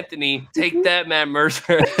can't be Matt. Anthony. Take that, Matt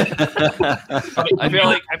Mercer. I feel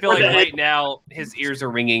like right now his ears are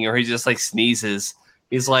ringing, or he just like sneezes.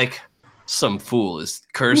 He's like, some fool is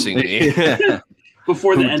cursing me.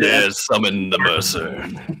 before the Who end of dares summon the Mercer?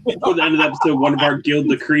 before the end of the episode, one of our guild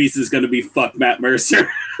decrees is going to be fuck Matt Mercer.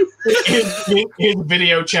 His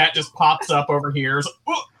video chat just pops up over here. It's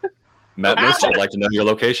like, "Oh, Matt Mercer would like to know your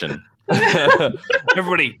location.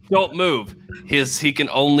 Everybody, don't move. He can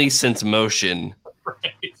only sense motion.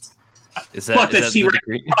 right." Is that the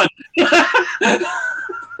decree?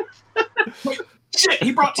 Shit,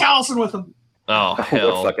 he brought Taliesin with him. Oh We're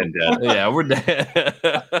hell! fucking dead. Yeah, we're dead.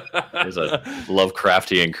 There's a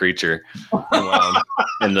Lovecraftian creature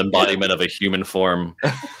in the embodiment of a human form.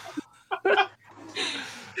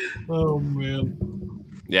 Oh man.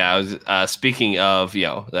 Yeah, I was speaking of, you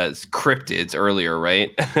know, that's cryptids earlier,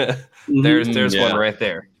 right? There's Yeah. one right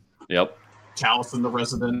there. Yep. Taliesin, the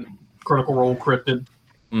resident Critical Role cryptid.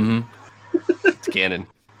 Mm-hmm. It's canon.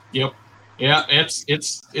 Yep. Yeah,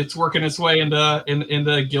 it's working its way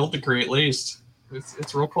into guild decree at least.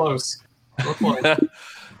 It's real close. Real close.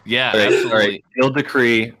 Yeah, All right. absolutely. Guild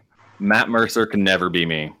decree. Matt Mercer can never be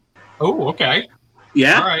me. Oh, okay.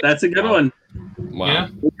 Yeah, All right. that's a good one. Wow.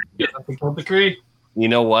 Yeah, that's a guild decree. You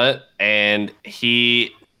know what? And I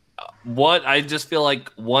just feel like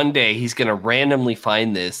one day he's gonna randomly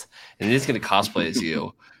find this and he's gonna cosplay as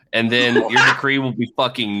you. And then your decree will be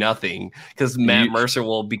fucking nothing because Matt Mercer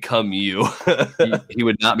will become you. He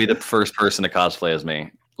would not be the first person to cosplay as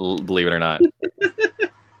me, believe it or not.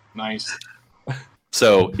 Nice.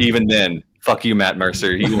 So even then, fuck you, Matt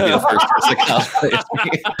Mercer. He will be the first person to cosplay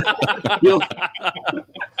as me.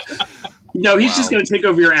 No, he's just going to take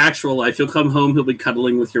over your actual life. You'll come home, he'll be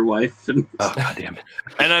cuddling with your wife. And Oh, God damn it.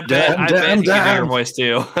 And I bet he can do your voice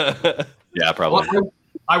too. Yeah, probably. Well,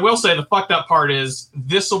 I will say the fucked up part is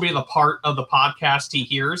this will be the part of the podcast he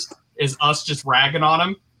hears is us just ragging on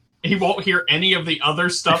him. He won't hear any of the other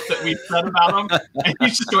stuff that we've said about him, and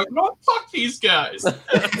he's just going, "No, fuck these guys."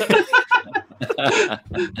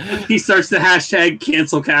 he starts the hashtag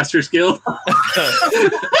cancel Caster's Guild.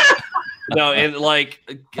 No, and like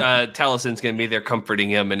Talisin's gonna be there comforting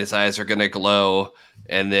him, and his eyes are gonna glow,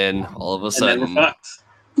 and then all of a And then sudden, we're fucked.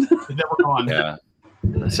 And then we're gone. Yeah.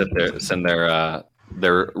 Send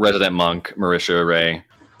their resident monk, Marisha Ray.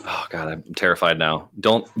 Oh God, I'm terrified now.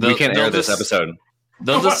 We can't air this episode.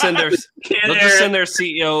 they'll just send their Can't they'll air just it. send their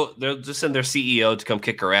CEO. They'll just send their CEO to come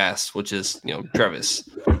kick her ass, which is Travis.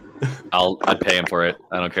 I'd pay him for it.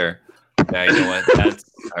 I don't care. Yeah, you know what? That's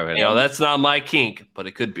I would- that's not my kink, but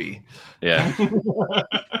it could be. Yeah.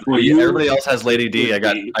 Well, Everybody else has Lady D. I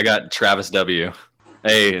got Travis W.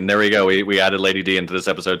 Hey, and there we go. We added Lady D into this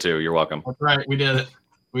episode too. You're welcome. That's right. We did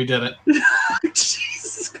it.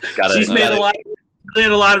 Jesus. Got She's made a lot. They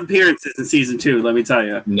had a lot of appearances in season 2. Let me tell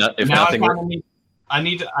you. If now nothing, I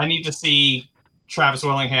need to see Travis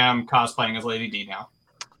Willingham cosplaying as Lady D now.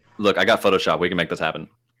 look, I got Photoshop. We can make this happen.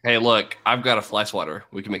 Hey, look, I've got a fly swatter.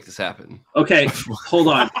 We can make this happen. Okay, hold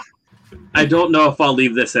on. I don't know if I'll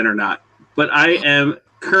leave this in or not, but I am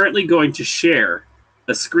currently going to share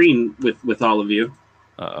a screen with all of you.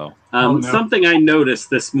 Uh-oh. Oh, no. Something I noticed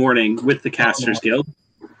this morning with the Casters Guild.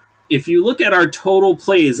 If you look at our total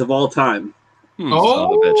plays of all time, Son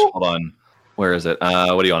of a bitch. Hold on. Where is it?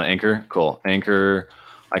 What do you want? Anchor? Cool. Anchor.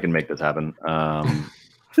 I can make this happen.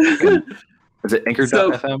 Is it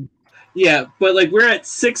anchor.fm? yeah, but like we're at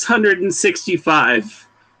 665.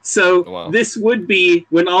 So Wow. this would be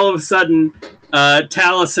when all of a sudden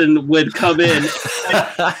Taliesin would come in,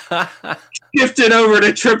 shift it over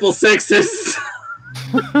to 666s.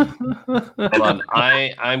 Hold on.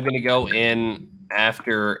 I'm going to go in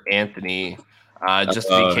after Anthony just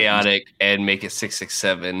to be chaotic and make it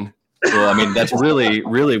 667. Well, I mean, that's really,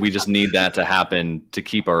 we just need that to happen to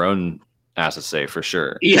keep our own asses safe for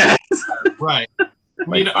sure. Yes. Right.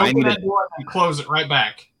 We need to I open need that door and close it right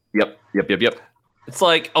back. Yep. It's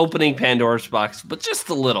like opening Pandora's box, but just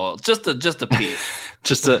a little, just a piece.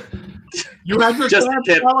 Just to, You have your Just a chance,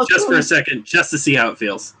 tip, Alice. just for a second, just to see how it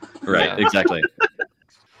feels. right, Yeah. exactly.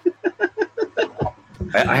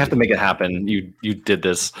 I have to make it happen. You did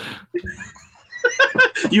this.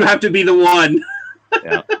 You have to be the one.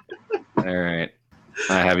 Yeah. All right.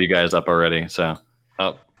 I have you guys up already, so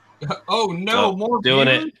Oh, Oh no, Oh, more doing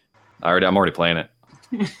viewers? it. I'm already playing it.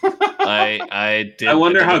 I did. I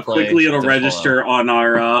wonder did how the play, quickly it'll did follow. register on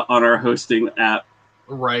our hosting app.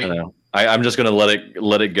 I Right. don't know. I'm just gonna let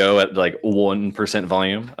it go at like 1%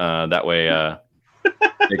 volume. That way,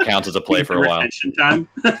 it counts as a play for a while. Retention time.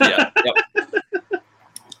 Yeah. Yep.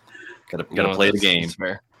 Gotta No, play the that's- game. that's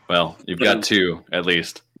fair. Well, you've got 2 at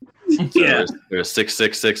least. So Yeah. There's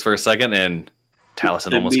 666 for a second, and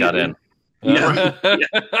Taliesin almost got in. Yeah.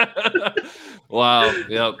 Wow.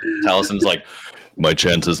 Yep. Talison's like, my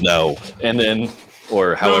chances now, and then,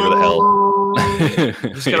 or however the hell.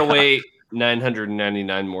 Just gotta wait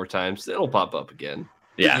 999 more times. It'll pop up again.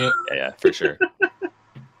 Yeah, for sure.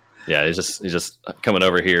 Yeah, he's just coming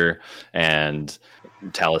over here, and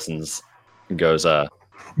Talison's goes, My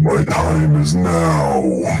time is now.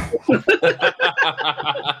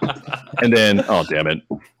 and then, oh damn it,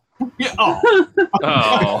 Yeah. Oh.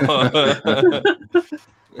 Oh.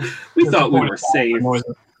 We thought we were safe.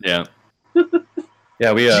 yeah,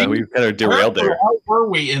 yeah, we kind of derailed there. How were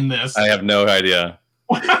we in this? I have no idea.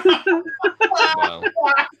 Wow.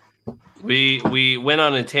 We went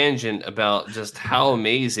on a tangent about just how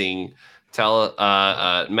amazing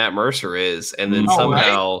Matt Mercer is, and then Oh,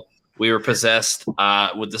 somehow we were possessed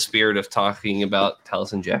with the spirit of talking about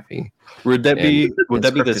Taliesin Jaffe. Would that be the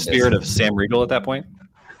scripted spirit this. of Sam Riegel at that point?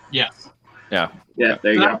 Yes. Yeah,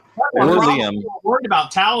 there you go. Or Liam. We were worried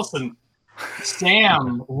about Taliesin.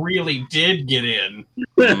 Sam really did get in.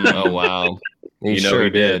 Oh wow, he You know sure he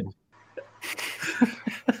did.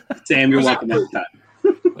 Sam, you're welcome next time.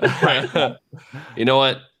 You know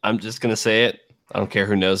what? I'm just gonna say it. I don't care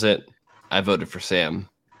who knows it. I voted for Sam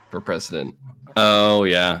for president. Oh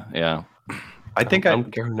yeah. I think I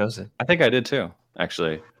don't care who knows it. I think I did too.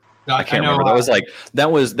 Actually, I I can't know, remember.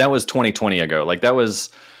 That was 2020 ago. Like that was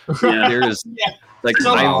Yeah. there's Yeah. like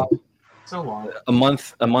So I- long. So long. a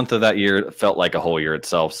month of that year felt like a whole year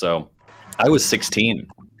itself. So I was 16.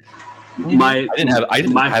 My I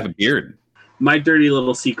didn't have a beard. my dirty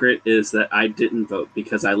little secret is that I didn't vote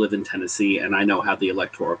because I live in Tennessee and I know how the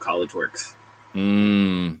Electoral College works.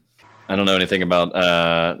 I don't know anything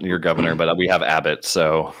about your governor, but we have Abbott,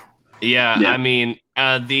 so Yeah, Yeah. I mean,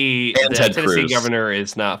 the And Ted Tennessee Cruz. governor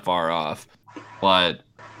is not far off, but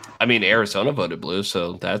I mean, Arizona voted blue,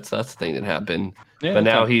 so that's the thing that happened. yeah, But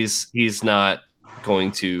now okay. he's not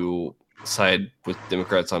going to side with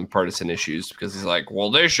Democrats on partisan issues because he's like,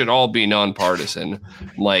 well, they should all be nonpartisan.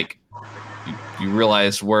 I'm like, you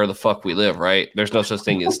realize where the fuck we live, right? There's no such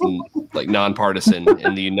thing as like nonpartisan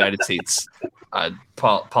in the United States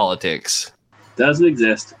politics. Doesn't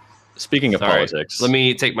exist. Speaking of Sorry. politics, Let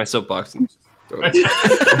me take my soapbox. And throw it.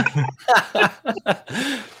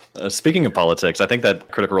 speaking of politics, I think that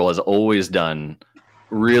Critical Role has always done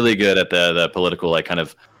really good at the political, like kind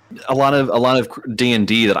of a lot of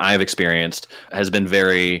D&D that I've experienced has been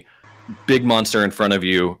very big monster in front of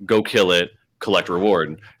you, go kill it, collect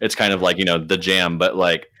reward. It's kind of like, the jam, but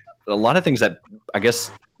like a lot of things that I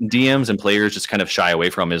guess DMs and players just kind of shy away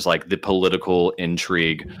from is like the political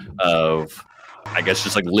intrigue of, I guess,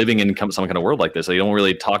 just like living in some kind of world like this. So you don't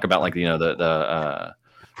really talk about like,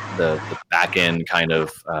 the back end kind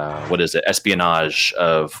of, espionage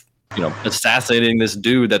of assassinating this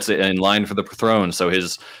dude that's in line for the throne. So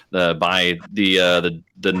his by the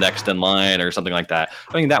next in line or something like that.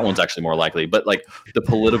 I mean, that one's actually more likely, but like the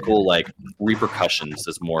political like repercussions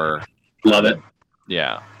is more. Love it.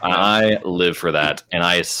 Yeah, I live for that, and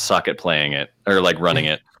I suck at playing it or like running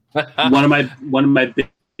it. One of my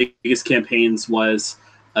biggest campaigns was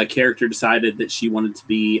a character decided that she wanted to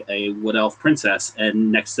be a wood elf princess,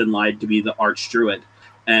 and next in line to be the arch druid.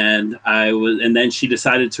 And then she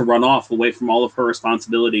decided to run off away from all of her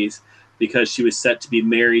responsibilities because she was set to be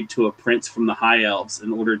married to a prince from the High Elves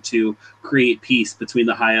in order to create peace between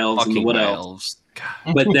the High Elves and the Wood Elves.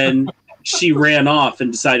 But then she ran off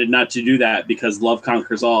and decided not to do that because love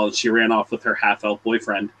conquers all. And she ran off with her half-elf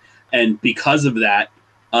boyfriend. And because of that,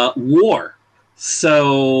 war.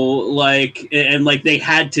 So, they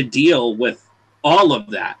had to deal with all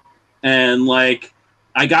of that. And,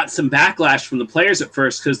 I got some backlash from the players at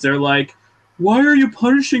first because they're like, why are you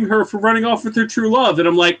punishing her for running off with her true love? And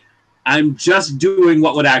I'm like, I'm just doing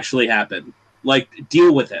what would actually happen.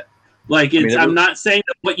 Deal with it. I'm not saying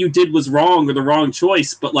that what you did was wrong or the wrong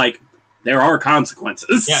choice, but, there are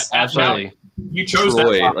consequences. Yeah, Absolutely. You chose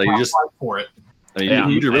Troy, that you just fight for it.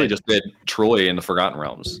 You really just did Troy in the Forgotten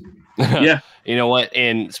Realms. Yeah. You know what?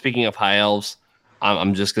 And speaking of High Elves,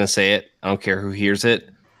 I'm just going to say it. I don't care who hears it.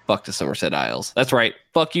 Fuck the Somerset Isles. That's right.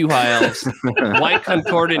 Fuck you, High Elves. White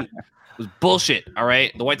Concordant was bullshit. All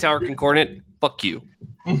right. The White Tower Concordant. Fuck you.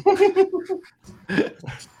 Weren't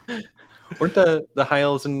the High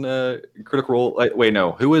Elves in Critical Role? Wait,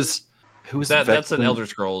 no. Who was that? That's an Elder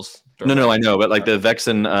Scrolls. No, I know, but the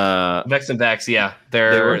Vexen. Vex and Vax, yeah.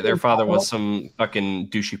 Their father was some fucking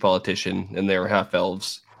douchey politician, and they were half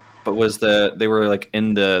elves. But they were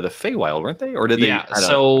in the Feywild, weren't they? Or did they? Yeah.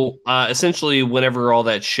 So essentially, whenever all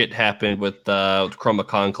that shit happened with Chroma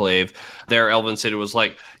Conclave, their Elven city was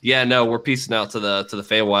like, "Yeah, no, we're piecing out to the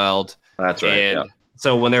Feywild." That's right. And yeah.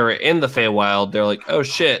 so when they were in the Feywild, they're like, "Oh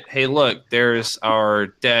shit! Hey, look, there's our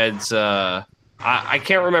dad's." I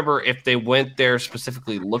can't remember if they went there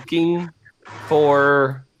specifically looking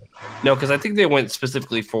for. No, because I think they went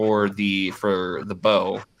specifically for the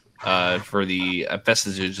bow. For the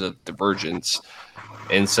vestiges of divergence,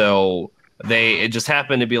 and so it just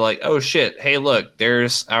happened to be like, oh shit, hey look,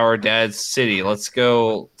 there's our dad's city, let's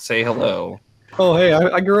go say hello. Oh hey,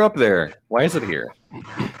 I grew up there, why is it here?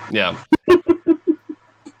 Yeah.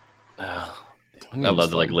 I'd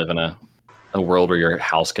love to live in a world where your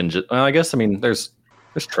house can just there's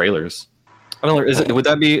trailers. I don't know, would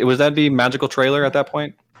that be magical trailer at that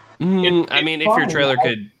point? If your trailer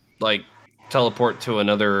could teleport to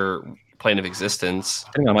another plane of existence.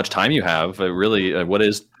 Depending on how much time you have, really, what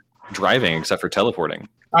is driving except for teleporting?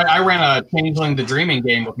 I ran a Changeling the Dreaming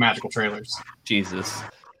game with magical trailers. Jesus.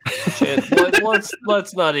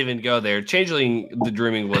 Let's not even go there. Changeling the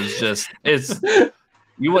Dreaming was just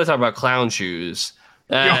you want to talk about clown shoes.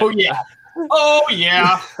 Oh yeah.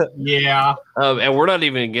 And we're not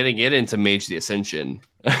even getting it into Mage the Ascension.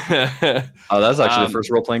 Oh, that's actually the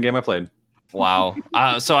first role-playing game I played. Wow.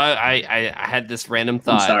 So I had this random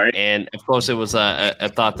thought, and of course it was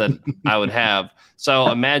a thought that I would have.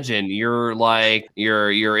 So imagine you're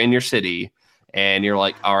in your city, and you're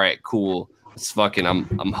like, all right, cool. It's fucking.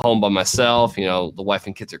 I'm home by myself. The wife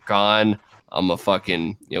and kids are gone. I'm a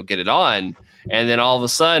fucking get it on. And then all of a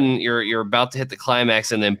sudden you're about to hit the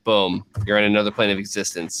climax, and then boom, you're in another plane of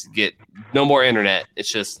existence. Get no more internet.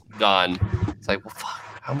 It's just gone. It's like, well, fuck.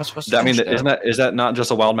 How am I supposed to? Is that not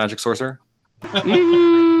just a wild magic sorcerer?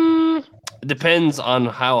 It depends on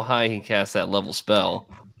how high he casts that level spell.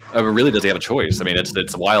 Really, does he have a choice?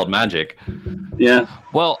 It's wild magic. Yeah.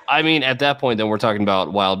 Well, at that point, then we're talking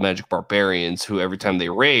about wild magic barbarians who, every time they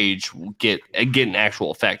rage, get an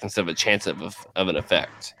actual effect instead of a chance of an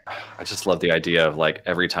effect. I just love the idea of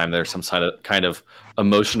every time there's some kind of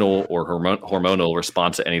emotional or hormonal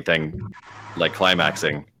response to anything,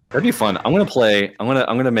 climaxing. That'd be fun. I'm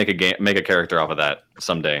gonna make a character off of that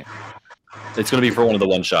someday. It's going to be for one of the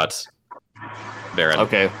one-shots, Baron.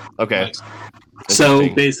 Okay. So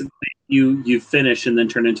basically, you finish and then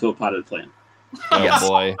turn into a potted plant. Oh, yes.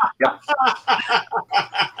 Boy. Yep.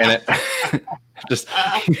 And it just...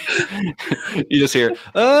 you just hear...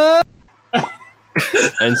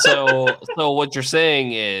 And so what you're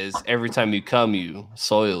saying is every time you come, you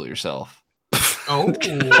soil yourself. Oh.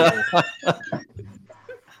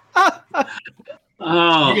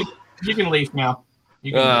 You can leave now.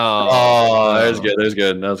 That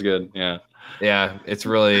was good. Yeah, it's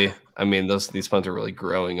really. These puns are really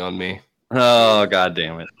growing on me. Oh, god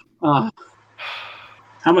damn it! How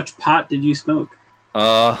much pot did you smoke?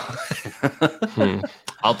 I'll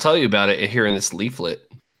tell you about it here in this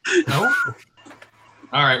leaflet. Oh.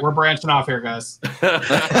 All right, we're branching off here, guys.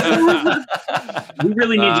 We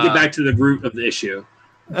really need to get back to the root of the issue.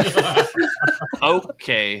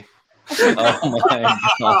 Okay. Oh my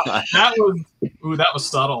god. That was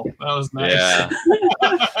subtle. That was nice. Yeah.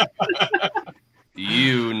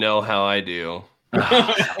 You know how I do.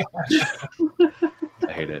 I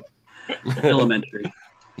hate it. Elementary.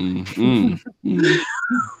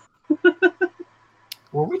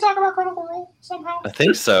 Were we talking about Critical Role somehow? I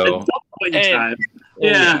think so. Point in Hey. time.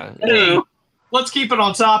 Yeah. Hey, let's keep it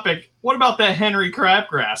on topic. What about that Henry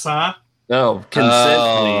Crabgrass, huh? No, consent,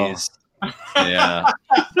 Oh. please. Yeah.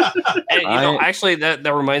 And, actually, that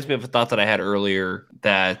reminds me of a thought that I had earlier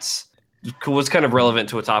that was kind of relevant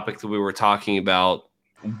to a topic that we were talking about,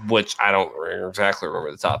 which I don't exactly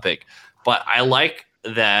remember the topic, but I like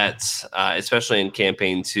that, especially in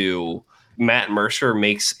Campaign 2, Matt Mercer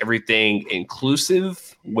makes everything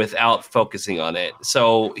inclusive without focusing on it.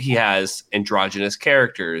 So he has androgynous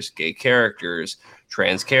characters, gay characters,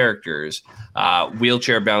 trans characters,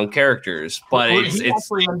 wheelchair-bound characters, but He it's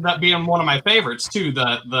actually ended up being one of my favorites too.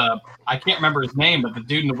 The I can't remember his name, but the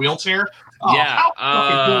dude in the wheelchair. Oh, Yeah, how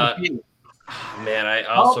fucking cool is he? man, I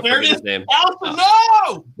also there it forget is. his name. Allison,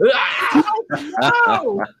 no!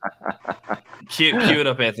 No! Cue it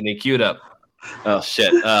up, Anthony. Cue it up. Oh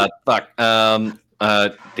shit. Fuck. Damn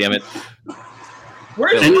it. Where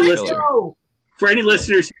did Any he listener- go? For any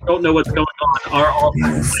listeners who don't know what's going on, are all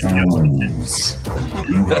You fools.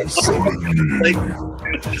 You have summoned me.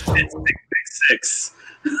 it's 666.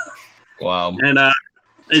 Wow. And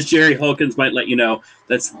as Jerry Hawkins might let you know,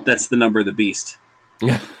 that's the number of the beast.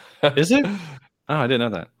 Is it? Oh, I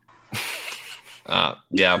didn't know that.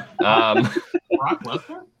 Yeah. Brock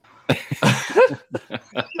Lesnar?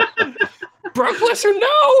 Brock Lesnar,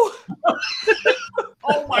 no!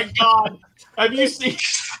 Oh my god! Have you seen?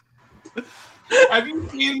 Have you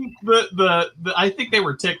seen the? I think they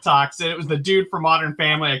were TikToks, and it was the dude from Modern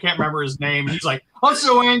Family. I can't remember his name. And he's like, "I'm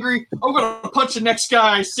so angry, I'm gonna punch the next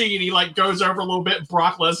guy I see." And he like goes over a little bit. And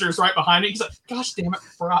Brock Lesnar's right behind it. He's like, "Gosh damn it,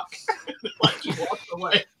 Brock!" Like he walks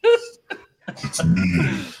away. It's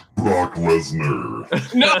me, Brock Lesnar.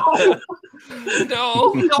 No,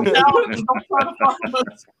 No. don't try to fuck with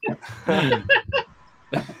us.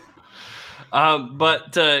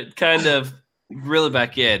 But to kind of reel it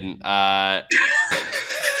back in, I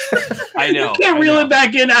know. You can't reel it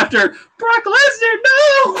back in after Brock Lesnar.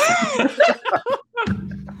 No,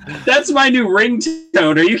 that's my new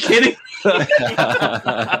ringtone. Are you kidding?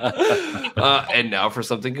 And now for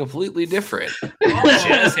something completely different.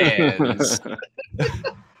 Jazz hands.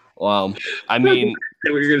 Well, I mean,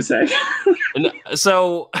 What were you gonna say?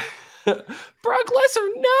 so Brock Lesnar,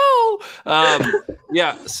 no.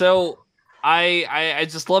 Yeah. So I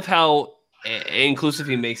just love how inclusive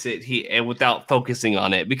he makes it. And without focusing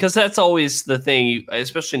on it, because that's always the thing.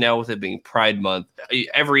 Especially now with it being Pride Month,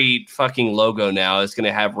 every fucking logo now is going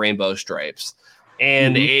to have rainbow stripes,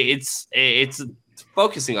 and it's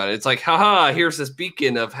focusing on it. It's like, haha, here's this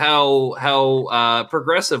beacon of how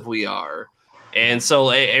progressive we are. And so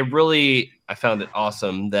I found it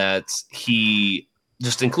awesome that he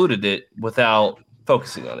just included it without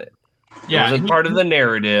focusing on it. Yeah, It wasn't part of the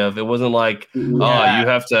narrative. It wasn't like, oh, you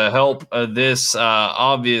have to help this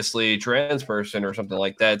obviously trans person or something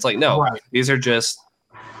like that. It's like, no, Right. these are just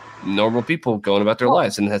normal people going about their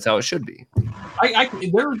lives, and that's how it should be.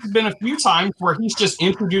 There's been a few times where he's just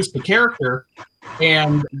introduced the character,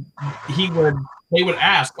 and they would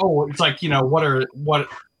ask, "Oh, it's like,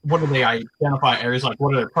 what do they identify?" Or he's like,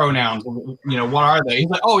 "What are their pronouns? What are they?" He's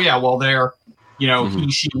like, "Oh yeah, well they're,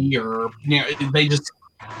 he, she, or they just."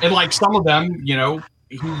 And like some of them, he,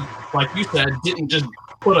 like you said, didn't just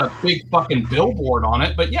put a big fucking billboard on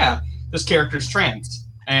it, but yeah, this character's trans,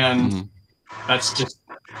 and that's just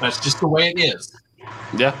the way it is.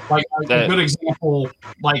 Yeah. Like a good example,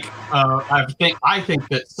 like I think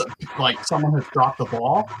that like someone has dropped the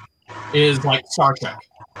ball is like Star Trek,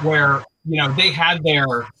 where they had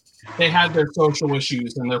their social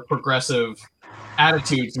issues and their progressive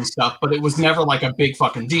attitudes and stuff, but it was never like a big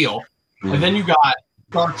fucking deal. And then you got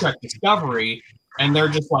Star Trek Discovery, and they're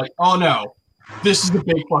just like, oh no, this is a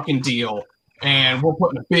big fucking deal, and we're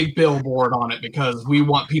putting a big billboard on it because we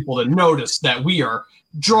want people to notice that we are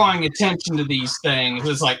drawing attention to these things.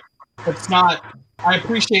 It's like, it's not. I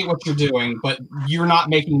appreciate what you're doing, but you're not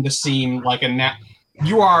making this seem like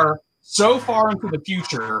you are so far into the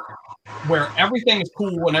future where everything is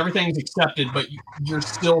cool and everything's accepted, but you're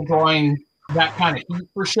still drawing that kind of heat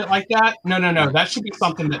for shit like that. No. That should be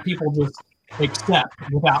something that people just accept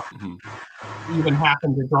without even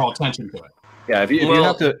having to draw attention to it. Yeah, if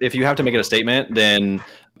you have to make it a statement, then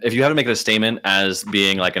if you have to make it a statement as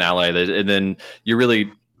being like an ally, then you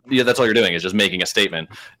really, that's all you're doing is just making a statement.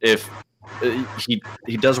 If he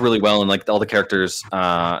does really well, and like all the characters,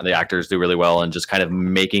 the actors do really well, and just kind of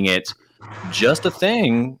making it just a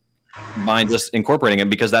thing by just incorporating it,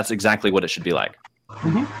 because that's exactly what it should be like.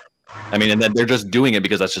 Mhm. I mean, and then they're just doing it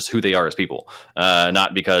because that's just who they are as people,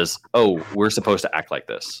 not because, oh, we're supposed to act like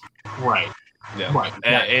this. Right. Yeah. Right.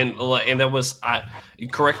 And that was,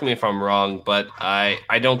 correct me if I'm wrong, but I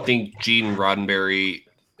don't think Gene Roddenberry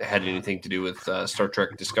had anything to do with Star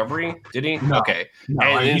Trek Discovery, did he? No. Okay. No,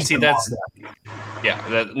 and he's see, been that's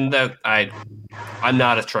involved that I'm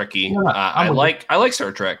not a Trekkie. No, I like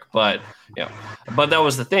Star Trek, but but that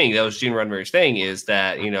was the thing. That was Gene Roddenberry's thing, is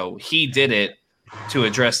that he did it to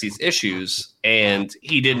address these issues, and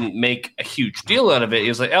he didn't make a huge deal out of it. He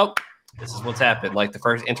was like, oh, this is what's happened. Like the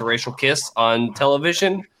first interracial kiss on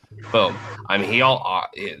television, boom. I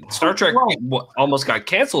mean, Star Trek almost got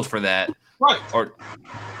canceled for that. Right. Or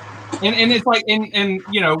and it's like and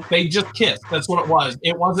they just kissed. That's what it was.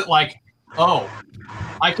 It wasn't like, oh,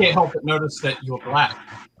 I can't help but notice that you're black.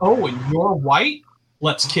 Oh, and you're white?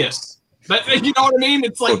 Let's kiss. But you know what I mean?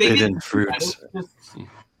 It's like Forbidden they fruits.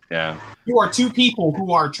 Yeah. You are two people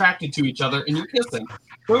who are attracted to each other, and you're kissing.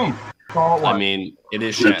 Boom. That's all it was. I mean, it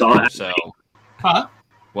is That's all Shatner, I- so Huh?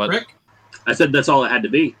 what? Rick? I said that's all it had to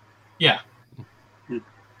be. Yeah.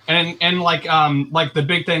 And like the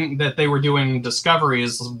big thing that they were doing in Discovery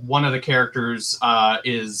is one of the characters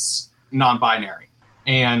is non-binary.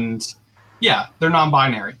 And yeah, they're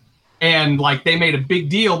non-binary. And like they made a big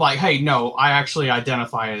deal like, hey, no, I actually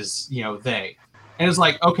identify as, they. And it's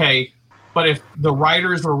like, okay, but if the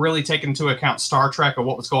writers were really taking into account Star Trek or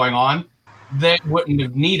what was going on, they wouldn't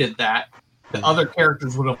have needed that. The other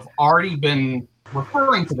characters would have already been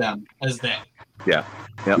referring to them as they. Yeah.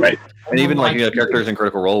 Yeah. Right. And even like characters in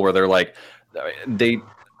Critical Role where they're like,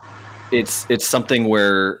 it's something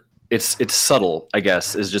where it's subtle, I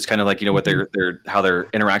guess, is just kind of like what they're how they're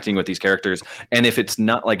interacting with these characters. And if it's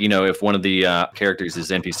not like if one of the characters is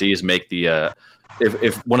NPCs, make the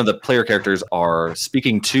if one of the player characters are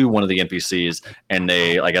speaking to one of the NPCs and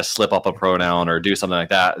they, I guess, slip up a pronoun or do something like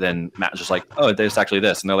that, then Matt's just like, oh, it's actually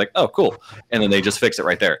this, and they're like, oh, cool, and then they just fix it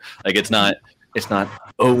right there. Like it's not.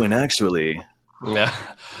 Oh, and actually. Yeah.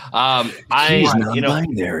 He's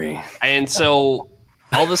non-binary. And so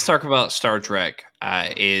all this talk about Star Trek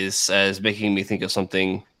is making me think of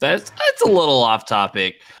something that's a little off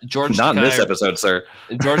topic. George Not Takei, in this episode, sir.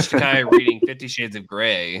 George Takei reading 50 Shades of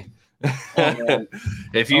Grey.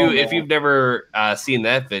 If you've never seen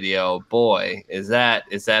that video, boy, is that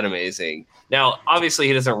amazing. Now, obviously,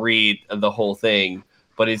 he doesn't read the whole thing,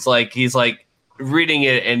 but he's like reading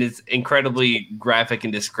it, and it's incredibly graphic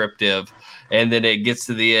and descriptive. And then it gets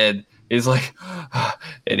to the end, he's like,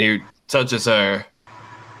 and he touches her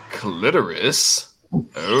clitoris.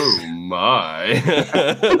 Oh my!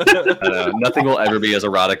 Nothing will ever be as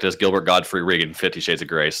erotic as Gilbert Godfrey reading 50 Shades of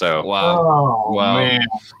Grey. So wow, Oh,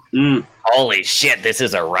 man. Holy shit, this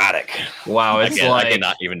is erotic. wow! It's I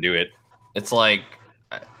cannot even do it. It's like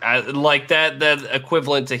like that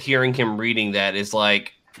equivalent to hearing him reading that is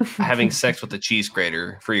like having sex with a cheese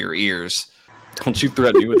grater for your ears. Don't you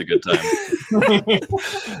threaten me with a good time.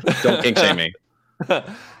 Don't kink shame me.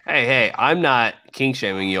 Hey, I'm not kink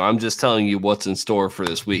shaming you. I'm just telling you what's in store for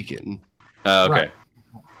this weekend. Okay. Right.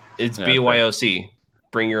 It's Yeah, BYOC.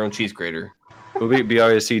 Bring your own cheese grater. Will be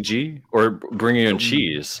BRCG or bring your own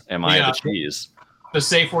cheese? Am I Yeah. the cheese? The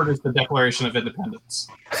safe word is the Declaration of Independence.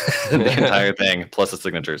 The entire thing plus the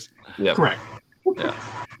signatures. Yep. Correct.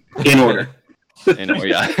 In order.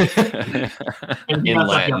 Yeah. And In that's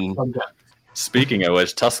like Latin. Speaking of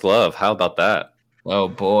which, Tusk Love. How about that? Oh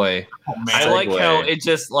boy. Oh, man. I like Segue. how it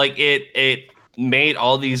just like it made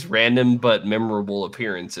all these random but memorable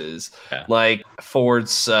appearances. Yeah. Like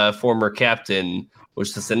Ford's former captain,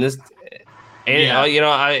 which is in this, and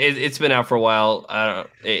Yeah. it's been out for a while.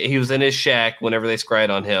 He was in his shack whenever they scryed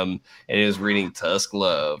on him, and he was reading Tusk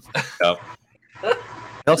Love.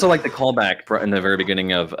 I also like the callback in the very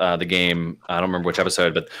beginning of the game. I don't remember which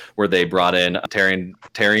episode, but where they brought in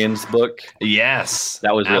Tarian's book. Yes,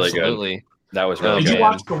 That was really good. absolutely. That was really Okay. Did good. you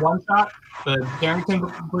watch the one shot? The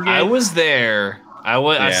Darrington Brigade? I was there. I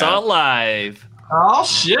Yeah. saw it live. Oh,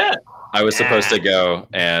 shit. I was supposed to go,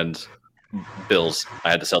 and bills.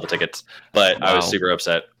 I had to sell the tickets, but I was Wow. super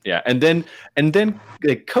upset. Yeah, and then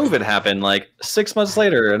like, COVID happened like 6 months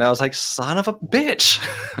later, and I was like, son of a bitch.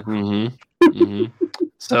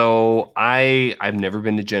 So I've never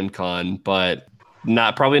been to Gen Con, but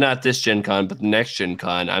probably not this Gen Con, but the next Gen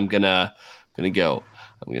Con, I'm gonna go.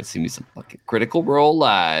 I'm gonna see me some fucking Critical Role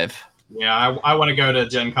live. Yeah, I want to go to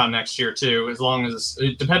Gen Con next year too, as long as,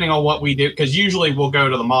 depending on what we do, because usually we'll go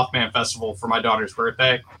to the Mothman Festival for my daughter's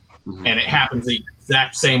birthday, and it happens the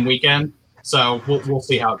exact same weekend. So we'll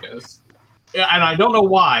see how it goes. And I don't know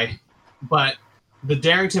why, but the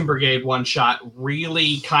Darrington Brigade one shot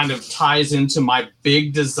really kind of ties into my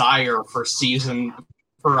big desire for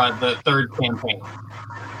the third campaign.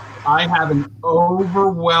 I have an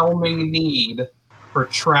overwhelming need for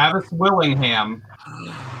Travis Willingham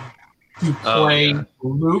to play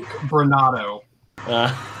Luke Bernardo.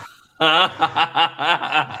 So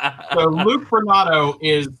Luke Bernardo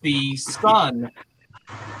is the son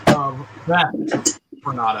of Beth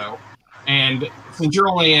Bernardo. And since you're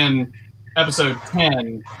only in episode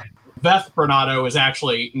 10, Beth Bernardo is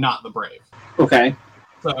actually not the Brave. Okay.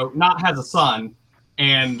 So Not has a son,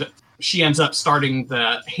 and she ends up starting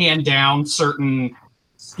to hand down certain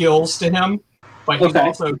skills to him. But he's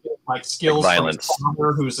also like skills from his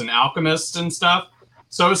father, who's an alchemist and stuff.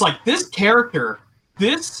 So it's like this character,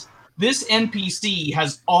 this NPC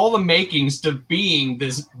has all the makings to being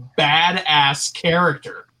this badass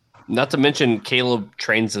character. Not to mention, Caleb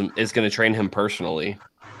is going to train him personally.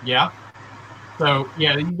 Yeah. So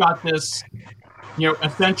yeah, you got this,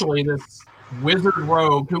 essentially this wizard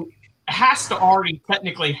rogue who has to already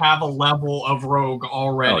technically have a level of rogue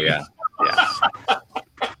already. Oh yeah.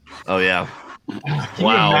 Oh yeah. Can you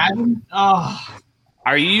imagine? Oh.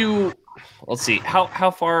 Are you? Let's see.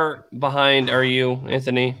 How far behind are you,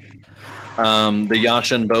 Anthony? The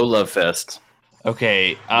Yasha and Bo Love Fest.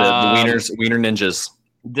 Okay. The Wiener Ninjas.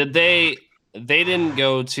 Did they didn't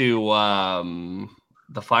go to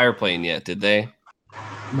the Fireplane yet? Did they?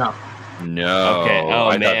 No. Okay.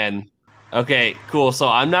 Oh man. Okay. Cool. So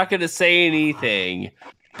I'm not gonna say anything,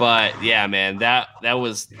 but yeah, man, that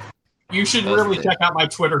was. You should really check out my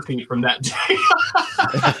Twitter feed from that day.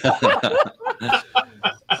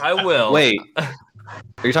 I will. Wait, are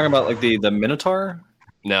you talking about like the Minotaur?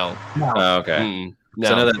 No. Oh, okay. No.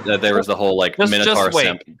 So I know that there was the whole like Minotaur just wait.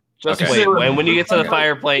 simp. Just wait. And when you get to the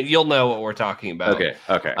Fireplane, you'll know what we're talking about. Okay.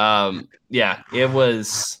 Yeah, it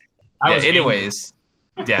was. Anyways,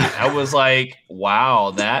 yeah, I was like,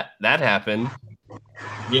 wow, that happened.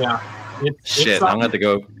 Yeah. Shit, I'm gonna have to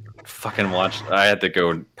go fucking watch. I had to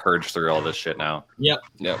go purge through all this shit now. Yep.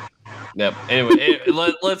 Anyway,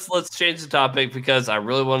 let's change the topic because I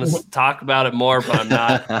really want to talk about it more, but I'm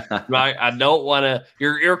not. I don't want to.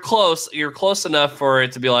 You're close. You're close enough for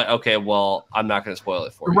it to be like, okay, well, I'm not going to spoil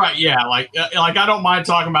it for you. Right? Yeah. Like I don't mind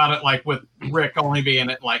talking about it. Like with Rick only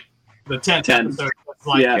being at like the 10th episode. It's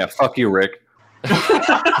like, yeah. Fuck you, Rick.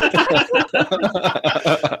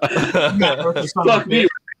 Fuck me.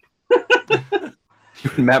 You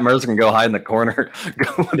and Matt Mercer can go hide in the corner.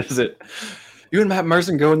 What is it? You and Matt Mercer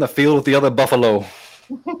can go in the field with the other buffalo.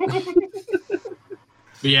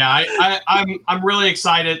 Yeah, I'm really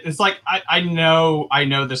excited. It's like I know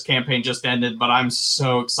this campaign just ended, but I'm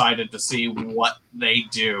so excited to see what they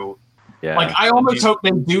do. Yeah. Like I almost hope they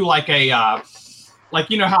do like a like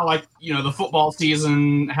how the football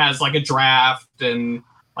season has like a draft and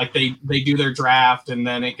like they do their draft and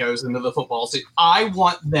then it goes into the football season. I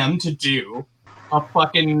want them to do a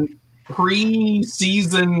fucking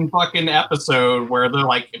pre-season fucking episode where they're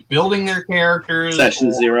like building their characters.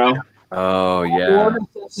 Session 0. Oh yeah. Or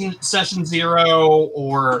session 0,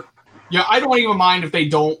 or I don't even mind if they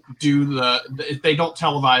don't do if they don't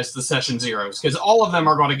televise the session 0s because all of them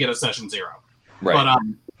are going to get a session 0. Right.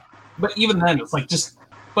 But even then, it's like just.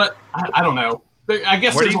 But I don't know. I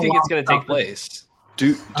guess. Where do you think it's going to take place?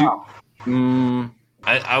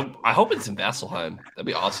 I hope it's in Vasselheim. That'd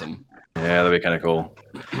be awesome. Yeah, that'd be kind of cool.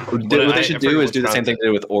 What they should do is do the same thing they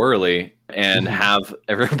did with Orally and have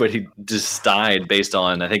everybody decide based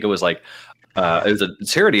on, I think it was like, it was a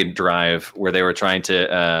charity drive where they were trying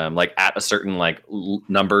to, like at a certain like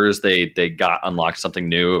numbers, they got unlocked something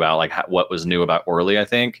new about like what was new about Orally, I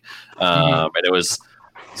think. And it was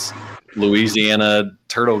Louisiana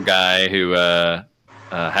turtle guy who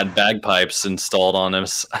had bagpipes installed on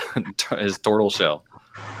his turtle shell.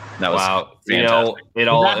 That was fantastic. It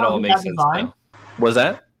all makes sense now. Was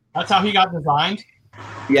that? That's how he got designed?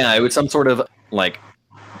 Yeah, it was some sort of like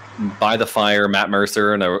by the fire Matt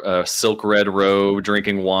Mercer in a silk red robe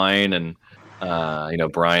drinking wine, and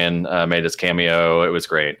Brian made his cameo. It was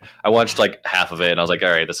great. I watched like half of it and I was like,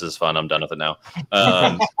 all right, this is fun. I'm done with it now.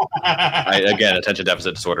 Again, attention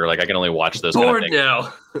deficit disorder. Like I can only watch this. Bored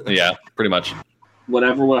now. Yeah, pretty much.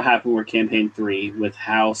 Whatever will happen with campaign 3 with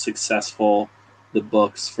how successful the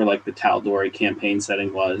books for like the Tal'Dorei campaign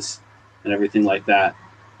setting was and everything like that,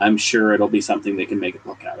 I'm sure it'll be something they can make a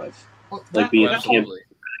book out of. Like be it a campaign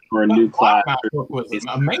or a new class. Book was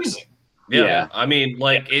amazing. Yeah. I mean,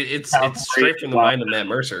 like it's Sounds straight great. from the mind of Matt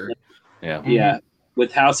Mercer. Yeah. Yeah,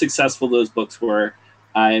 with how successful those books were,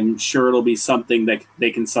 I'm sure it'll be something that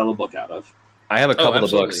they can sell a book out of. I have a couple of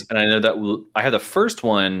absolutely. books, and I know that I had the first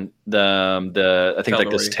one, the I think like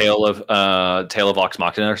this Tale of Vox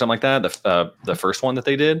Machina or something like that. The first one that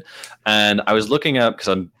they did, and I was looking up because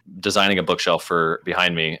I'm designing a bookshelf for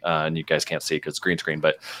behind me, and you guys can't see because it's green screen,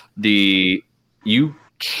 but you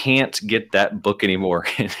can't get that book anymore.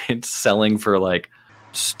 It's selling for like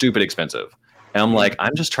stupid expensive. And I'm like,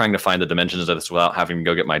 I'm just trying to find the dimensions of this without having to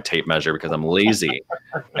go get my tape measure because I'm lazy,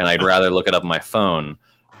 and I'd rather look it up on my phone.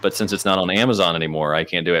 But since it's not on Amazon anymore, I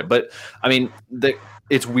can't do it. But I mean,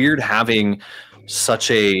 it's weird having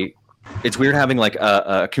like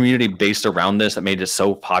a community based around this that made it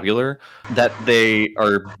so popular that they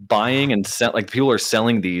are buying and like people are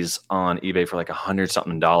selling these on eBay for like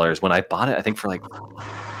 $100-something. When I bought it, I think for like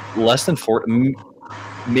less than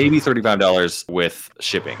maybe $35 with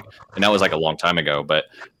shipping, and that was like a long time ago. But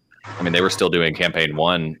I mean, they were still doing campaign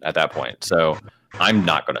 1 at that point, so I'm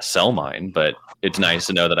not going to sell mine, but it's nice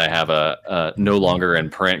to know that I have a no longer in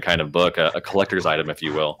print kind of book, a collector's item, if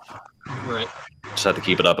you will. Right. Just have to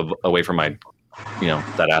keep it up away from my,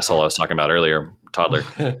 that asshole I was talking about earlier, toddler.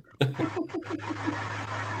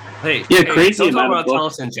 Hey, crazy don't talk amount of about books.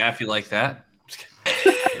 Thomas and Jaffe like that.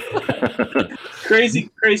 Crazy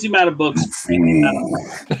amount of books. Give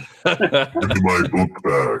my book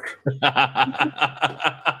back.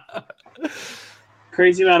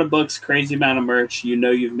 Crazy amount of books, crazy amount of merch. You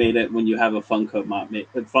know you've made it when you have a Funko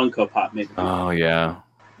Pop made. Oh yeah,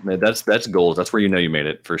 man, that's gold. That's where you know you made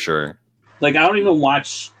it for sure. Like, I don't even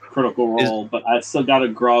watch Critical Role, but I still got a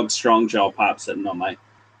Grog Strong Gel Pop sitting on my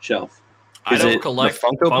shelf. I Is don't it collect the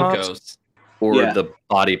Funko Pops? Funkos. Or Yeah. the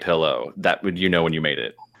body pillow that would when you made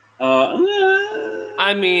it.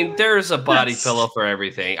 I mean, there's a body That's- pillow for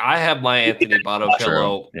everything. I have my Anthony Botto True,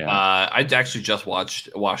 pillow. yeah. I actually just washed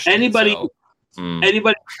Anybody- it, so-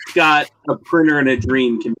 Anybody who's got a printer and a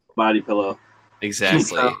dream can make a body pillow.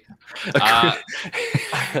 exactly.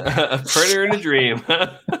 A printer and a dream.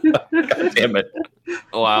 God damn it!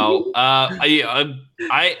 Wow.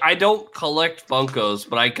 I don't collect Funkos,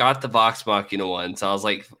 but I got the Vox Machina one, so I was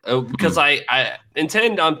like, because I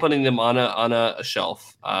intend on putting them on a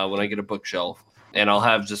shelf when I get a bookshelf, and I'll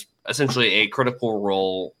have just essentially a Critical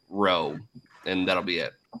Role row, and that'll be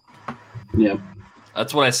it. Yeah.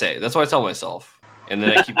 That's what I say. That's what I tell myself, and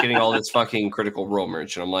then I keep getting all this fucking Critical Role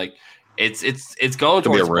merch, and I'm like, it's going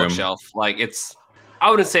Could be towards a the room. bookshelf. Like I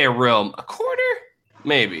wouldn't say a room, a corner,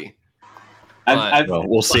 maybe. But- Well,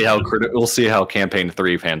 we'll see how campaign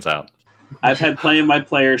 3 pans out. I've had plenty of my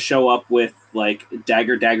players show up with like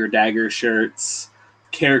dagger shirts,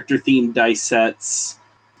 character themed dice sets,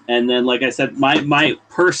 and then, like I said, my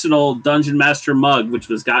personal Dungeon Master mug, which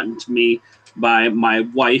was gotten to me by my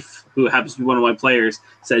wife, who happens to be one of my players,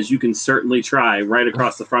 says you can certainly try right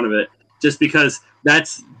across the front of it, just because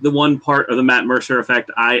that's the one part of the Matt Mercer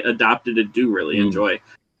effect I adopted and do really enjoy.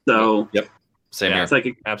 So Same Yeah. here. it's like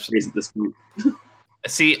a Absolutely. craze at this point.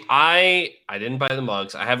 See, I didn't buy the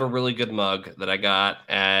mugs. I have a really good mug that I got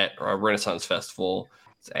at a Renaissance Festival,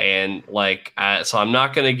 and so I'm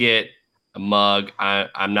not gonna get a mug.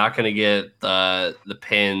 I'm not gonna get the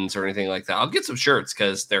pins or anything like that. I'll get some shirts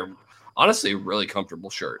because they're honestly really comfortable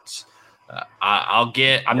shirts. I'm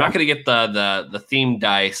not gonna get the themed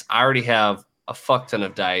dice. I already have a fuck ton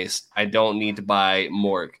of dice. I don't need to buy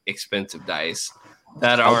more expensive dice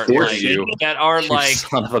that How aren't dare like you. that aren't You like.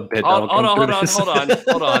 son of a bitch. Hold I'll come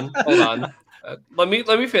through on. Let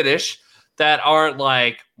me finish. That aren't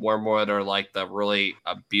like Wormwood or like the really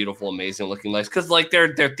beautiful, amazing looking dice, because like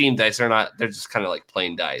they're themed dice. They're just kind of like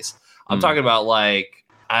plain dice. I'm talking about like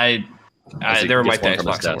As he they're in my gets one dice from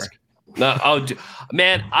box his somewhere. desk. No,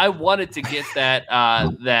 man, I wanted to get that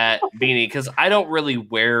that beanie because I don't really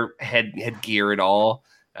wear headgear at all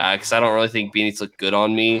because I don't really think beanies look good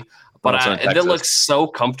on me. But Also in it Texas. looks so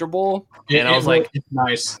comfortable, and I was like, it's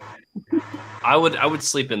nice. I would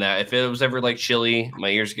sleep in that if it was ever like chilly. My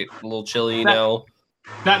ears get a little chilly, you know.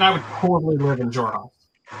 That and I would totally live in Jorhouse.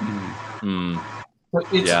 Mm. But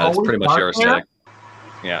it's Yeah, that's always pretty much your dark there. aesthetic.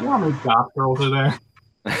 Yeah. You know how many goth girls are there?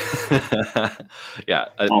 Yeah,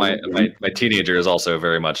 my teenager is also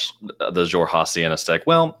very much the Jorhassian aesthetic.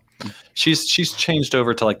 Well, she's changed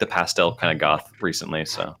over to like the pastel kind of goth recently,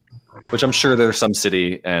 so which I'm sure there's some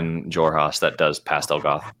city in Jorhas that does pastel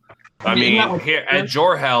goth. I Isn't that mean, what- here at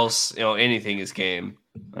your house, anything is game.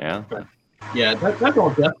 Yeah, Yeah, that's all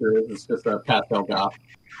Jester is. It's just a pastel goth.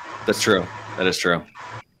 that's true. That is true.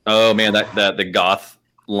 Oh man, that the goth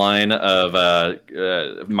line of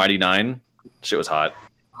Mighty Nine, shit was hot.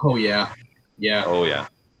 Oh yeah, yeah. Oh yeah.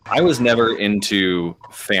 I was never into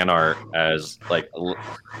fan art as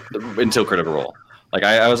until Critical Role. Like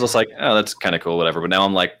I was just like, oh, that's kind of cool, whatever. But now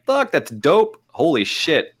I'm like, fuck, that's dope. Holy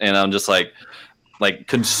shit! And I'm just like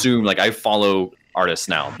consumed. Like I follow artists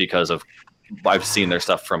now because of I've seen their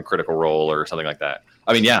stuff from Critical Role or something like that.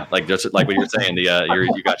 I mean, yeah, like just like what you're saying.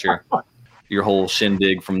 You got your whole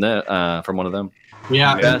shindig from one of them.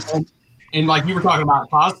 Yeah, Yes. and like you were talking about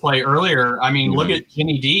cosplay earlier. I mean, look at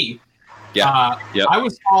Jenny D. Yeah. Yep. I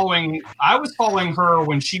was following her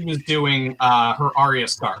when she was doing her Arya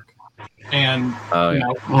Stark, and Oh, you yeah.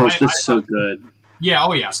 know, Oh, it's just so good. yeah,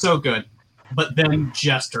 oh yeah, so good. But then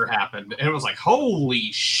Jester happened, and it was like, holy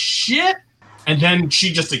shit! And then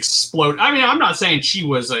she just exploded. I mean, I'm not saying she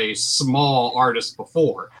was a small artist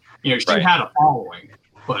before. You know, she Right. had a following,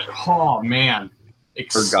 but oh man,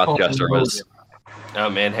 Her goth Jester was. exploded. Oh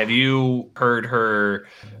man, have you heard her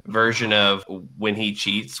version of When He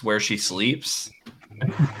Cheats, where she sleeps?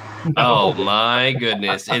 Oh my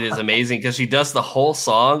goodness, it is amazing because she does the whole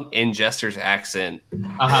song in Jester's accent.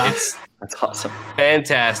 Uh-huh. It's That's awesome.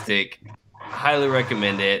 fantastic. Highly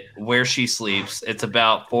recommend it. Where She Sleeps. It's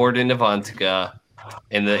about Ford and Avantika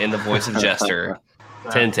in the voice of Jester.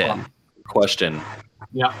 10-10. Question.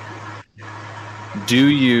 Yeah.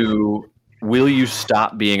 Will you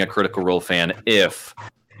stop being a Critical Role fan if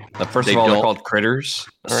First They of all, they're don't- called critters.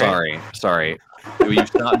 All right? sorry. Will you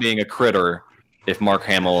stop being a critter if Mark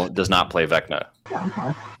Hamill does not play Vecna? Yeah,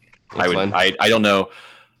 okay. That's fine. I don't know.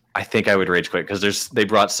 I think I would rage quit because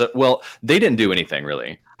they didn't do anything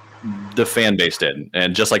really. The fan base did,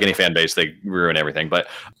 and just like any fan base, they ruin everything. But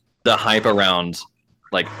the hype around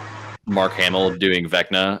like Mark Hamill doing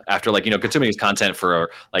Vecna after consuming his content for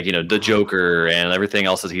the Joker and everything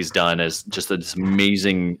else that he's done as just this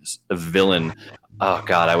amazing villain. Oh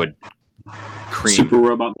God, I would cream. Super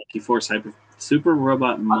Robot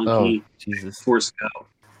Monkey Jesus. Force Go.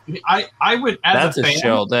 I would, as That's a a fan,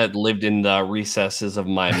 show that lived in the recesses of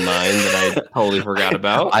my mind that I totally forgot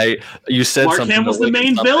about. You said Mark something Hamill's the awoken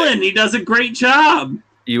main something. villain. He does a great job.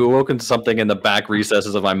 You awoken something in the back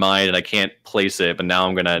recesses of my mind, and I can't place it. But now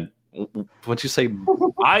I'm gonna. What'd you say?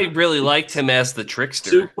 I really liked him as the trickster.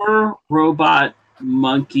 Super Robot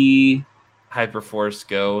Monkey. Hyperforce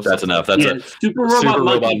Go. That's enough. That's Yeah, a Super Super Robot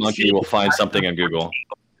Robot Monkey. Monkey will find something on Google.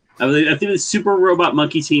 I think it's Super Robot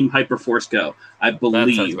Monkey Team Hyperforce Go. I That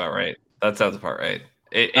believe. sounds about right.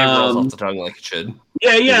 It rolls off the tongue like it should.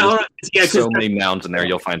 Yeah, yeah, all right. Yeah, So because many nouns in there,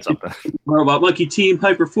 you'll find something. Robot Monkey Team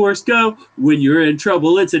Hyperforce Go. When you're in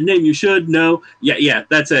trouble, it's a name you should know. Yeah,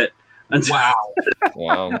 that's it. wow,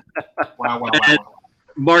 Wow. wow. And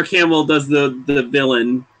Mark Hamill does the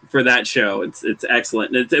villain for that show. It's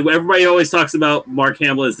excellent. Everybody always talks about Mark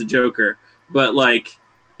Hamill as the Joker, but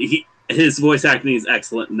his voice acting is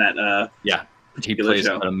excellent in that. He Particular plays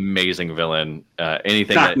show. an amazing villain.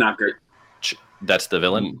 Anything Cockknocker. that's the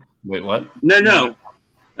villain. Wait, what? No,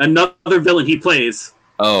 another villain he plays.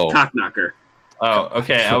 Oh, Cockknocker. Oh,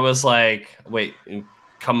 okay. I was like, wait,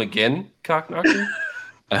 come again, Cockknocker?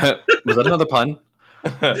 was that another pun?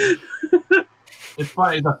 It's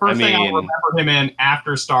funny. The first thing I mean- remember him in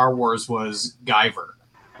after Star Wars was Guyver.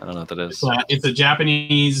 I don't know what that is. It's a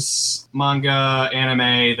Japanese manga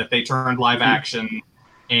anime that they turned live action,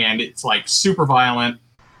 and it's like super violent.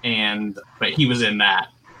 But he was in that.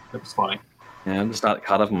 It was funny. Yeah, I'm just not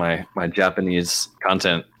caught up in my Japanese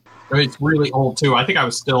content. It's really old too. I think I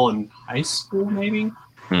was still in high school, maybe,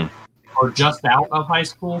 or just out of high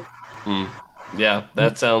school. Yeah,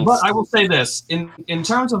 that sounds. But I will say this: in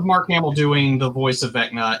terms of Mark Hamill doing the voice of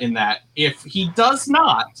Vecna, in that if he does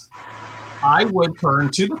not, I would turn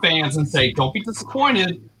to the fans and say, "Don't be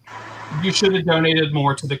disappointed. You should have donated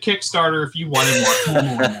more to the Kickstarter if you wanted Mark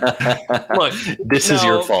Hamill." in there." Look, This is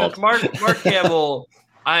your fault. Mark Hamill,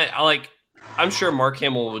 I like. I'm sure Mark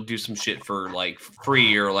Hamill would do some shit for like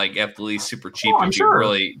free or like at least super cheap I'm if sure. he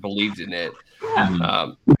really believed in it.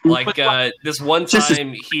 Yeah. This one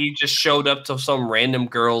time he just showed up to some random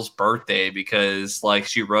girl's birthday because like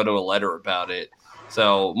she wrote him a letter about it.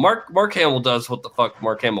 So Mark Hamill does what the fuck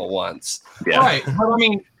Mark Hamill wants. Yeah. Right. But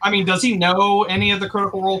I mean, does he know any of the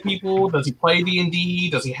Critical Role people? Does he play D&D?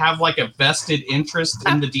 Does he have like a vested interest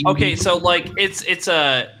in the D&D? Okay, so like it's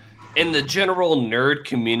a in the general nerd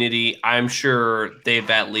community, I'm sure they've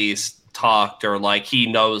at least talked or like he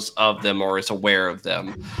knows of them or is aware of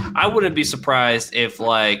them. I wouldn't be surprised if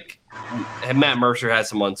like Matt Mercer has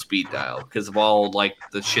him on speed dial because of all like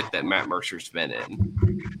the shit that Matt Mercer's been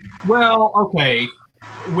in. Well, okay.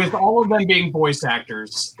 With all of them being voice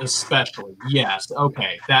actors, especially, yes,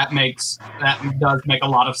 okay, that does make a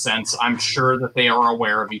lot of sense. I'm sure that they are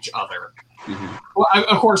aware of each other. Mhm. Well,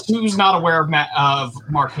 of course, who's not aware of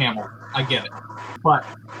Mark Hamill? I get it. But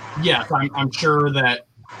yes, I'm sure that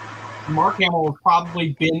Mark Hamill has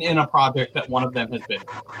probably been in a project that one of them has been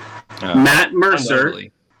in. Matt Mercer,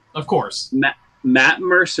 Undoubtedly. Of course. Matt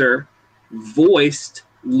Mercer voiced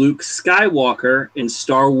Luke Skywalker in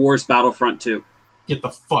Star Wars Battlefront 2. Get the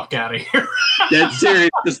fuck out of here. Dead serious.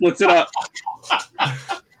 Just looks it up.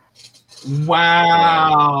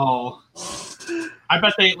 Wow. I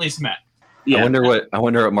bet they at least met. Yeah. I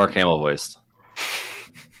wonder what Mark Hamill voiced.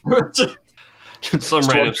 Some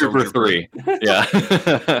random Stormtrooper 3. Yeah.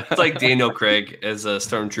 It's like Daniel Craig as a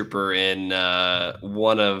stormtrooper in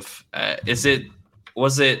one of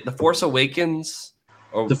was it The Force Awakens?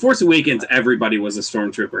 Or The Force Awakens, everybody was a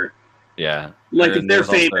stormtrooper. Yeah. Like, if And they're there's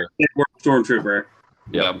also- famous, they were a stormtrooper.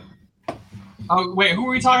 yeah. Oh, wait, who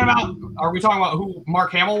are we talking about? Are we talking about who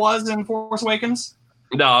Mark Hamill was in Force Awakens?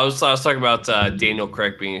 No, I was talking about Daniel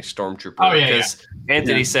Craig being a stormtrooper. Oh, yeah, because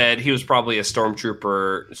Anthony said he was probably a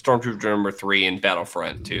stormtrooper number 3 in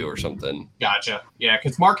Battlefront 2 or something. Gotcha. Yeah,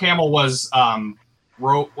 because Mark Hamill was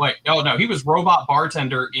he was robot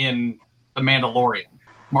bartender in The Mandalorian.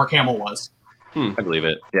 Mark Hamill was. I believe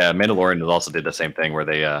it. Yeah, Mandalorian also did the same thing where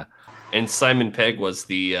they And Simon Pegg was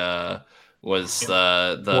the Force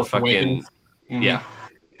fucking Awakens. Mhm. yeah.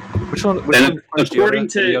 which one And punched according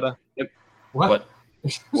Yoda? to- Baby Yoda? What?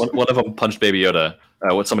 One of them punched Baby Yoda.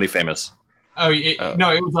 What's somebody famous? Oh,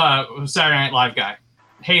 no, it was Saturday Night Live guy.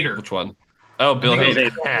 Hater. Which one? Oh, Bill I think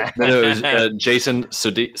it Hader. No, it was Jason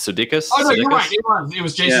Sudeikis. Oh, no, you're Sudeikis? right. It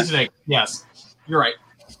was Jason Sudeikis. Yes. You're right.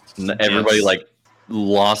 And everybody Yes. like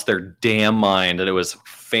lost their damn mind, and it was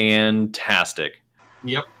fantastic.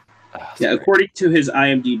 Yep. Yeah, according to his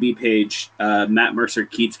IMDb page, Matt Mercer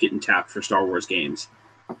keeps getting tapped for Star Wars games.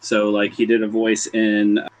 So, like, he did a voice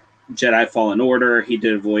in Jedi Fallen Order. He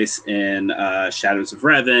did a voice in Shadows of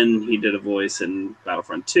Revan. He did a voice in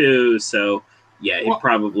Battlefront 2. So, yeah, he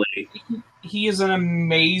probably... He is an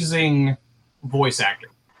amazing voice actor.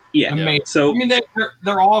 Yeah. Amazing. So, I mean,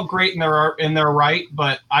 they're all great in their right,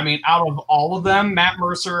 but I mean, out of all of them, Matt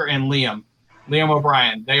Mercer and Liam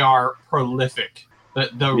O'Brien, they are prolific.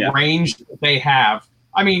 The range that they have.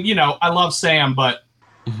 I mean, you know, I love Sam, but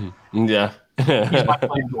Yeah. he's my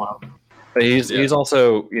Langelo. But he's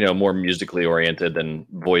also more musically oriented than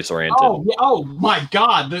voice oriented. Oh, yeah, oh my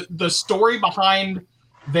God! The story behind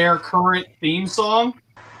their current theme song.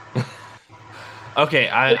 Okay,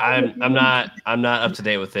 I'm not up to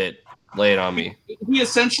date with it. Lay it on me. He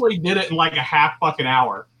essentially did it in like a half fucking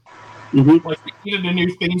hour. Mhm. Like, he did a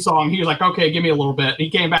new theme song. He was like, "Okay, give me a little bit." He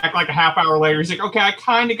came back like a half hour later. He's like, "Okay, I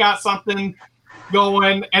kind of got something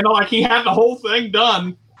going," and like he had the whole thing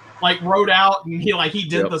done, like wrote out, and he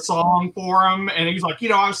did the song for him. And he's like,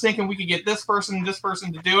 I was thinking we could get this person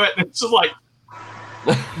to do it. And it's just like,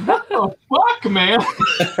 what the fuck, man?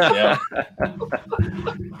 Yeah.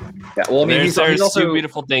 Yeah, well, I mean, There's he's also two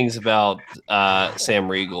beautiful things about Sam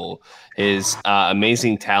Riegel: his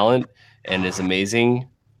amazing talent and his amazing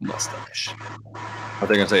mustache. I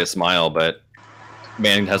think I'm gonna say a smile, but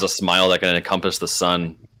man has a smile that can encompass the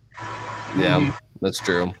sun. Yeah, that's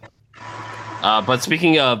true. But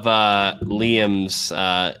speaking of Liam's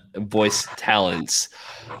voice talents,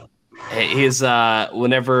 his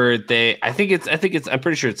whenever I'm pretty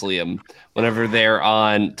sure it's Liam. Whenever they're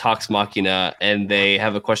on Talks Machina and they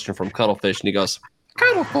have a question from Cuttlefish, and he goes,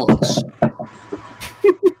 "Cuttlefish."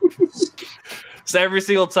 So every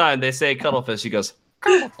single time they say Cuttlefish, he goes,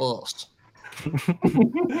 "Cuttlefish."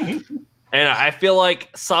 And I feel like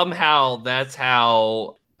somehow that's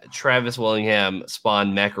how Travis Willingham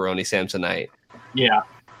spawned Macaroni Samsonite. Yeah.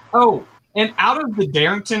 Oh, and out of the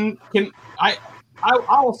Darrington,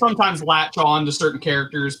 I'll sometimes latch on to certain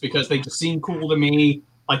characters because they just seem cool to me.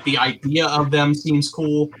 Like, the idea of them seems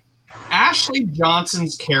cool. Ashley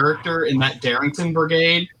Johnson's character in that Darrington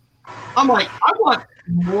Brigade, I'm like, I want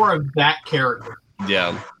more of that character.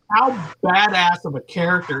 Yeah. How badass of a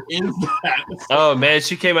character is that? Oh man,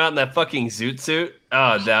 she came out in that fucking zoot suit.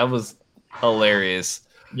 Oh, that was hilarious.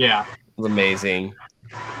 Yeah. It was amazing.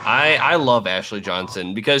 I love Ashley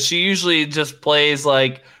Johnson because she usually just plays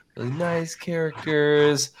like really nice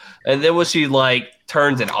characters, and then when she like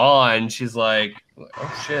turns it on, she's like,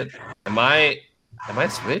 "Oh shit, am I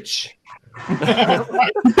Switch?" Right.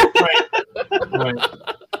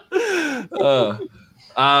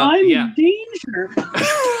 I'm yeah. in danger.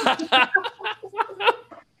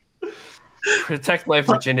 Protect my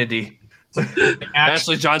virginity.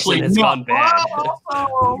 Ashley Johnson Actually, has no. gone bad.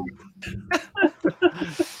 Oh.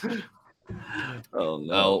 Oh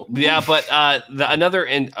no! Yeah, but another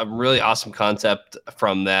a really awesome concept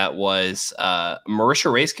from that was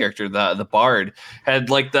Marisha Ray's character, the bard, had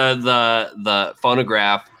like the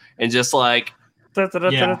phonograph and just like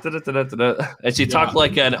And she talked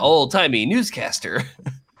like an old-timey newscaster.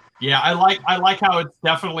 Yeah, I like how it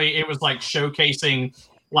was like showcasing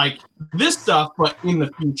like this stuff, but in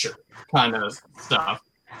the future kind of stuff.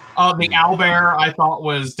 The Owlbear I thought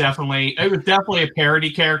was definitely a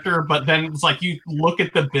parody character, but then it's like you look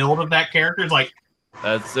at the build of that character, it's like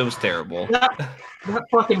it was terrible. That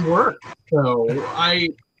fucking worked. So I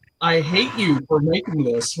hate you for making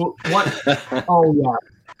this. What? Oh yeah.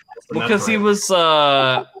 Because he was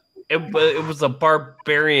it was a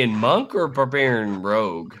barbarian monk or barbarian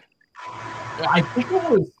rogue. I think it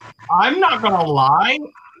was. I'm not gonna lie.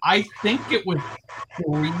 I think it was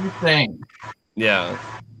 3 things. Yeah.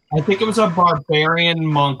 I think it was a barbarian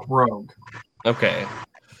monk rogue. Okay.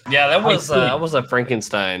 Yeah, that was a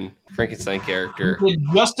Frankenstein character. He did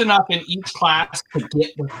just enough in each class to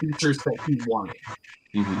get the features that he wanted.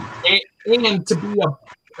 Mm-hmm. And to be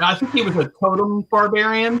I think he was a totem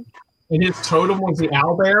barbarian, and his totem was the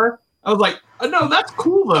owlbear. I was like, oh, no, that's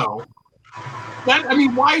cool though. Why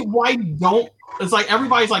don't? It's like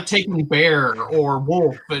everybody's like taking bear or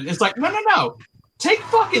wolf, and it's like, no. Take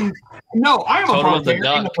fucking no! I am totem a of the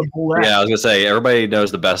duck. Yeah, I was gonna say everybody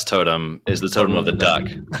knows the best totem is the totem of the duck.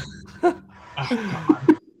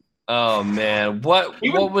 Oh man, what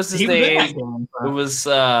was his name? It was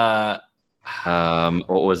what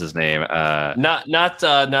was his name? Not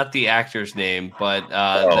the actor's name, but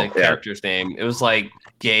the character's name. It was like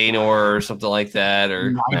Gaynor or something like that,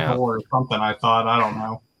 or something. I thought, I don't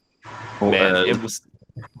know. Man, it was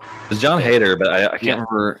John Hader, but I can't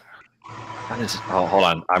remember. Hold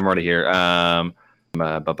on, I'm already here. It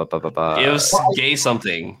was gay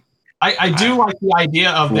something. I do like the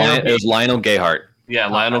idea of it was Lionel Gayhart. Yeah,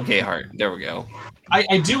 Lionel Gayhart. There we go.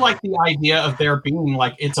 I do like the idea of there being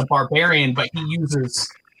like it's a barbarian, but he uses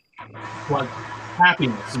like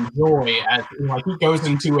happiness and joy as like he goes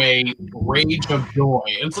into a rage of joy.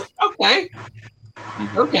 It's like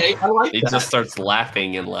okay, I like. He just starts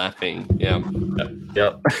laughing and laughing. Yeah.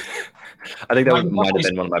 Yep. I think that might have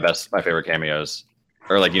been one of my favorite cameos,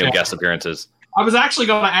 or like guest appearances. I was actually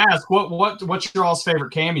going to ask what's your all's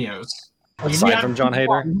favorite cameos aside from John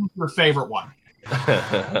Hader. Who's your favorite one?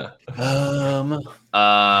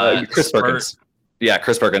 Chris Perkins. Yeah,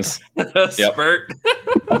 Chris Perkins. Yep. Spurt.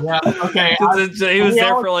 Yeah. Okay. He was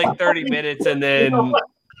there for like 30 minutes, and then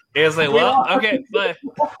he was like, "Well, okay, bye."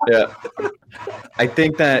 Yeah. I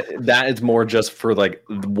think that is more just for like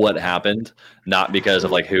what happened, not because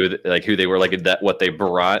of like who they were, like that what they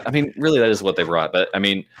brought. I mean, really, that is what they brought. But I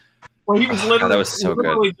mean, well, he was literally that was so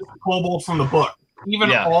good. Just a kobold from the book.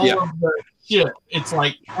 Even of the shit, it's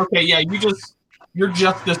like, okay, yeah, you're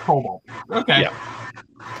just this kobold. Okay. Yeah.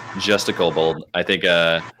 Just a kobold. I think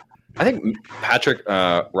Patrick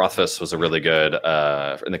Rothfuss was a really good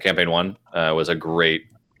in the campaign 1. Was a great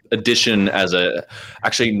addition as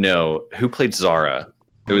actually no, who played Zara?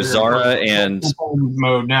 It was Zara and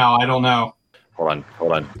mode now. I don't know. Hold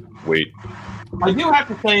on. Wait. I do have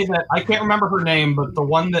to say that I can't remember her name, but the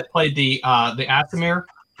one that played the Asimir.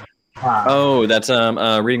 That's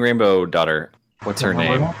Reading Rainbow daughter. What's her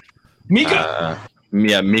name? Mika.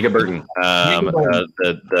 Mika Burton.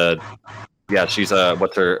 She's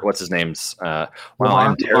what's his name's? Wow,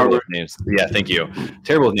 I'm terrible with names. Yeah, thank you.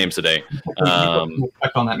 Terrible with names today.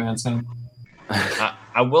 Back on that man's name.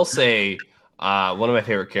 I will say one of my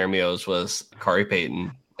favorite cameos was Kari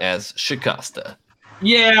Payton as Shikasta.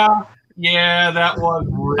 Yeah, that was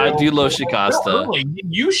real. I do love Shikasta. Really.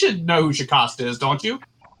 You should know who Shikasta is, don't you?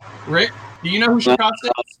 Rick, do you know who Shikasta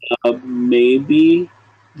is? Maybe.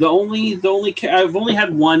 The only I've only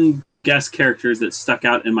had one guest characters that stuck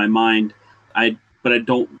out in my mind. But I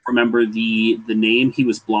don't remember the name. He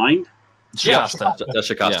was blind. Shikasta. That's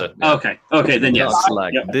Shikasta. Yeah. Okay, then yes. Just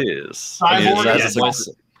like this. Cyborg.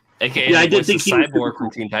 AKA I did think he was Cyborg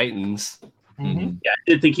from Teen Titans. Mm-hmm. Yeah, I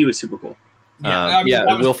did think he was super cool.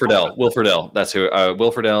 Will Friedle. Will Friedle. That's who.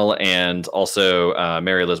 Will Friedle, and also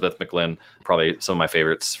Mary Elizabeth McGlynn. Probably some of my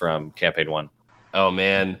favorites from Campaign 1. Oh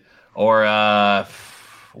man, or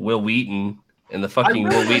Will Wheaton in the fucking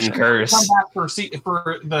Will Wheaton curse. Come back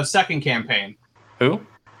for the second campaign. Who?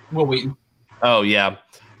 Will Wheaton. Oh yeah.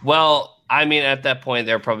 Well, I mean, at that point,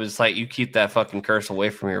 they're probably just like, you keep that fucking curse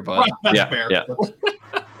away from your butt. Right, that's fair. Yeah.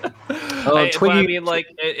 But I mean, like,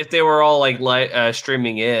 if they were all like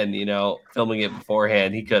streaming in, filming it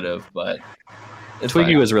beforehand, he could have. But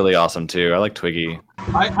Twiggy was really awesome too. I like Twiggy.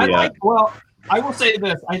 I will say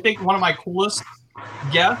this. I think one of my coolest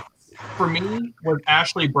guests for me was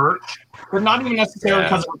Ashley Birch, but not even necessarily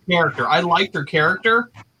because of her character. I liked her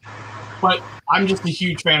character, but I'm just a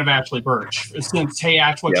huge fan of Ashley Birch. Since Hey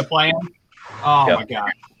Ash, what you playing? Oh my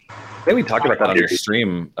god! I think we talked about that on your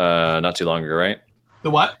stream not too long ago, right? The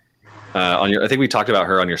what? I think we talked about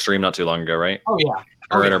her on your stream not too long ago, right? Oh yeah.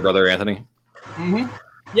 Her and her brother Anthony. Mm-hmm.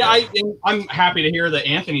 Yeah, I'm happy to hear that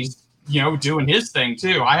Anthony's doing his thing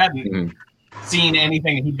too. I hadn't seen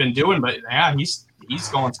anything he'd been doing, but yeah, he's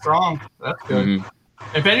going strong. That's good.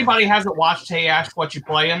 Mm-hmm. If anybody hasn't watched Hey Ash, What You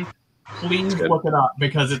Playing, please look it up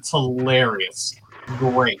because it's hilarious.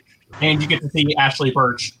 Great. And you get to see Ashley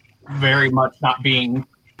Birch very much not being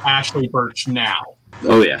Ashley Birch now.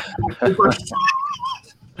 Oh yeah.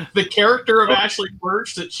 The character of Ashley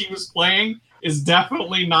Birch that she was playing is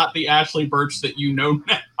definitely not the Ashley Birch that you know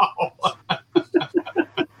now.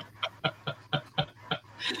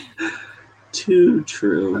 Too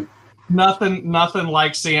true. Nothing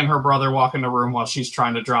like seeing her brother walk in the room while she's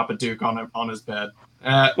trying to drop a Duke on his bed.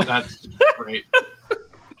 That's great.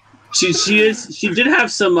 She did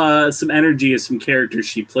have some energy as some characters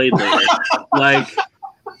she played later.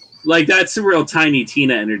 like that's a real Tiny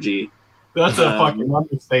Tina energy. That's a fucking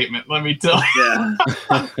understatement, let me tell you.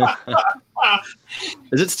 Yeah.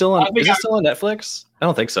 Is it still on Netflix? I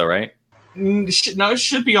don't think so, right? No, it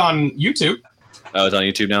should be on YouTube. Oh, it's on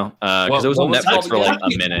YouTube now? Because it was on Netflix for like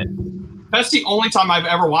a minute. That's the only time I've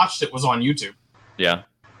ever watched it was on YouTube. Yeah.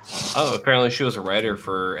 Oh, apparently she was a writer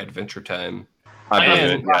for Adventure Time. I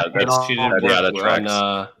believe it. She did that work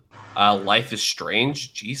tracks. on Life is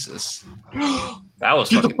Strange. Jesus. That was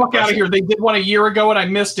Get the fucking fuck out of impressive. here. They did one a year ago and I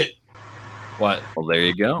missed it. What? Well, there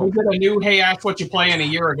you They go. did a new Hey Ash, What You Playing a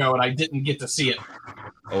year ago and I didn't get to see it.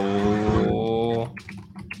 Oh.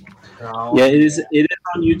 Yeah, it is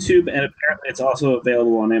on YouTube, and apparently it's also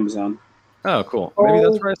available on Amazon. Oh, cool. Maybe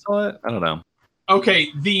that's where I saw it. I don't know. Okay,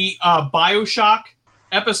 the BioShock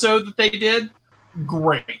episode that they did,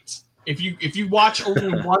 great. If you watch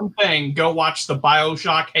only one thing, go watch the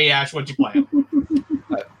BioShock Hey Ash, What You Playing.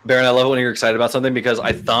 Baron, I love it when you're excited about something because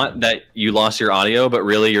I thought that you lost your audio, but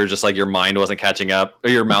really you're just like your mind wasn't catching up, or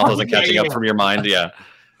your mouth wasn't catching up from your mind. Yeah.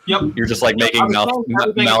 Yep. You're just like making I was mouth. saying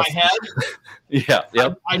everything in my head. Yeah.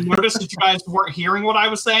 Yep. I noticed that you guys weren't hearing what I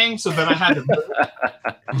was saying, so then I had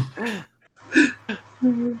to.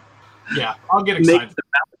 Yeah, I'll get Make excited. the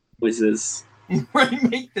mouth noises.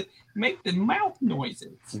 make the mouth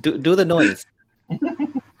noises. Do the noise.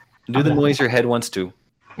 Do the noise your head wants to.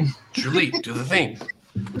 Julie, do the thing.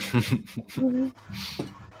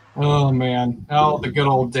 Oh man, the good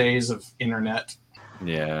old days of internet.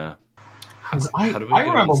 Yeah. 'Cause How do we I get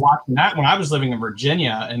remember on this? watching that when I was living in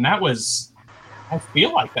Virginia, and that was, I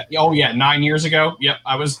feel like that. Oh yeah, 9 years ago. Yep,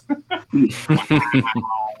 I was.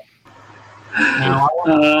 Now,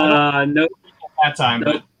 No, that time,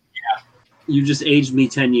 but you just aged me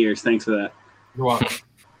 10 years. Thanks for that. you're welcome.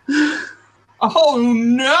 Oh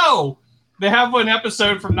no! They have an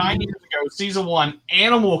episode from 9 years ago, season 1,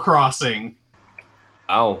 Animal Crossing.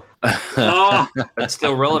 Ow. Oh, That's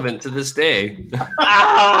still relevant to this day.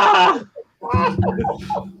 ah!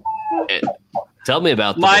 Tell me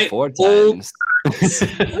about the My before old- times.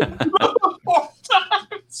 4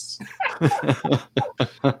 times.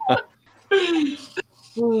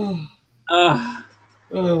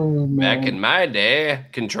 Oh man! Back in my day,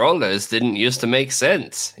 controllers didn't used to make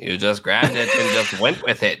sense. You just grabbed it and just went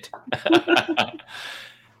with it.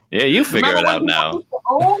 Yeah, you figure it Remember out when now. we watched the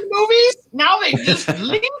old movies? Now they just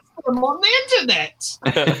leave them on the internet.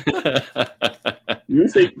 You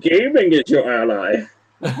think gaming is your ally?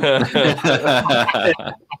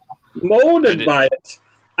 Molded by it.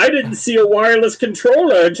 I didn't see a wireless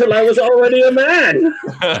controller until I was already a man.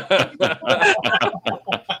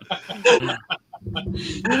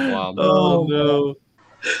 Wow. Oh no.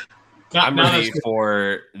 I'm Now ready that's-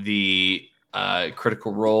 for the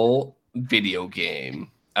Critical Role video game.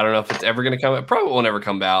 I don't know if it's ever going to come out. Probably won't ever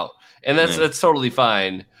come out, and that's totally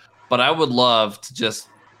fine. But I would love to just.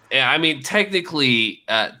 I mean, technically,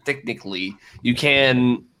 you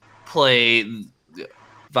can play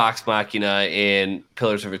Vox Machina in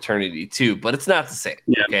Pillars of Eternity too, but it's not the same.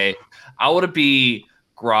 Yeah. Okay, I want to be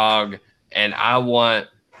Grog, and I want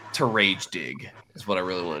to rage dig. Is what I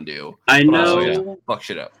really want to do. I But know. also, fuck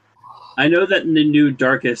shit up. I know that in the new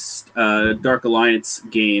Dark Alliance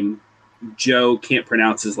game, Joe can't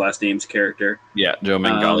pronounce his last name's character. Yeah, Joe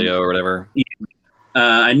Mangalio or whatever.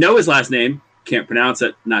 I know his last name, can't pronounce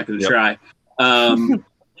it, not going to try.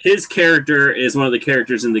 His character is one of the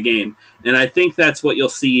characters in the game, and I think that's what you'll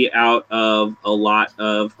see out of a lot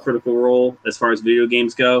of Critical Role as far as video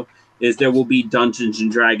games go, is there will be Dungeons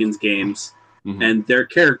and Dragons games, Mhm. and their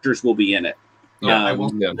characters will be in it. Yeah, I will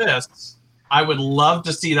say yeah. this. I would love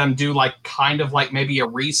to see them do kind of maybe a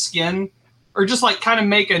reskin, or just kind of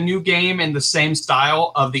make a new game in the same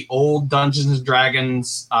style of the old Dungeons and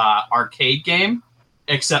Dragons arcade game.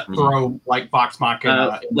 except throw like Vox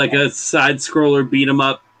Machina. Like a side scroller beat 'em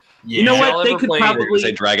up. Yeah. You know Y'all what? They ever could played- I was gonna probably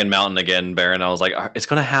say Dragon Mountain again, Baron. I was like, it's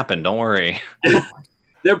gonna happen. Don't worry.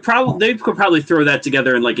 they could probably throw that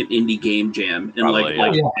together in like an indie game jam and Probably,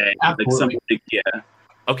 like absolutely. something. Yeah.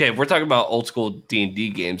 Okay, if we're talking about old school D&D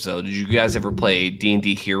games, though, did you guys ever play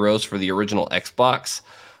D&D Heroes for the original Xbox?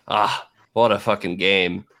 Ah, what a fucking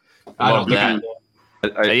game! I Love don't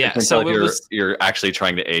that. I yeah, can so tell it you're, was- you're actually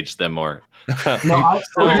trying to age them more. No,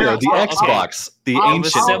 The Xbox, the It was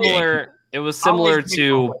ancient game. similar. It was similar Always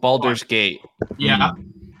to make Baldur's Gate. Yeah.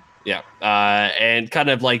 Yeah, and kind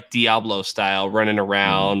of like Diablo style, running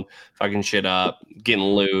around, fucking shit up, getting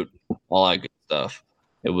loot, all that good stuff.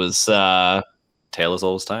 It was, Tale as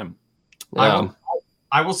old as time.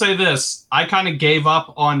 I will say this: I kind of gave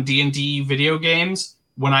up on D&D video games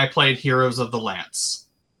when I played Heroes of the Lance.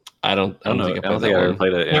 I don't I don't know. think I don't think I that ever one.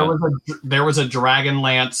 played it. Yeah. There was a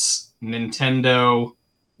Dragonlance Nintendo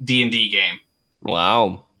D&D game.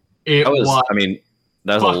 Wow. It That was, was I mean,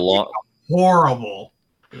 that was a fucking long. horrible.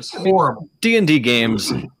 It was horrible. D&D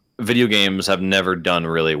games, video games have never done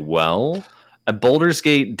really well. Baldur's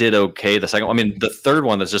Gate did okay. The second one, I mean, the third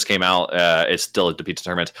one that just came out, it's still to be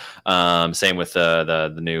determined. Same with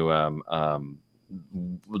the new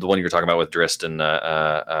the one you were talking about with Drist and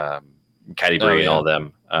Caddy Bree and yeah. all of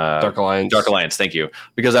them. Dark Alliance. Dark Alliance. Thank you.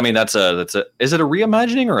 Because I mean, that's a. Is it a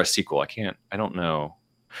reimagining or a sequel? I don't know.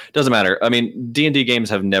 Doesn't matter. I mean, D&D games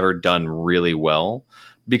have never done really well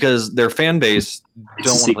because their fan base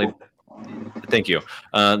don't want to play. Thank you.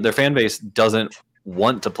 Their fan base doesn't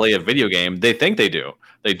want to play a video game. They think they do.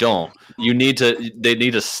 They don't. They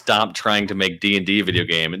need to stop trying to make D&D video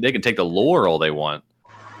game. And they can take the lore all they want,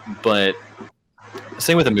 but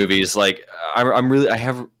same with the movies. Like I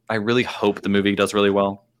really hope the movie does really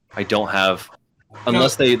well. I don't have,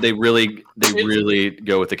 unless they really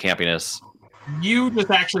go with the campiness. You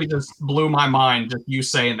just blew my mind just you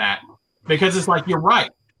saying that, because it's like, you're right.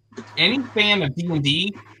 Any fan of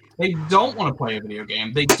D&D, they don't want to play a video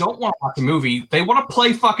game. They don't want to watch a movie. They want to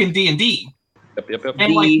play fucking D&D. Yep.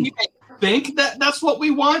 And like, you may think that that's what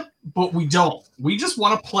we want, but we don't. We just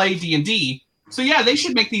want to play D&D. So yeah, they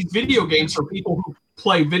should make these video games for people who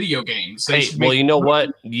play video games. They Hey, should well, make- you know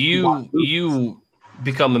what? You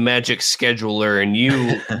become a Magic scheduler, and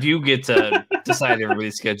you get to decide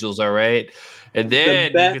everybody's schedules, all right? And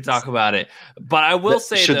then you can talk about it. But I will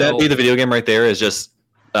say, should though, that be the video game right there? Is just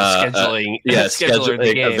scheduling, yeah, scheduler of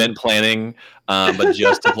the game. event planning, but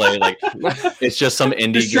just to play like it's just some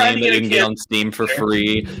indie Just trying game to that get you a can get kid. on Steam for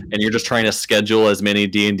free, and you're just trying to schedule as many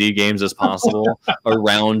D&D games as possible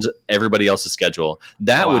around everybody else's schedule.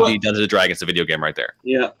 That would be Dungeons and Dragons, a video game right there.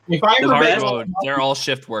 Yeah. If I ever Hard make- mode, they're all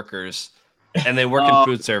shift workers, and they work in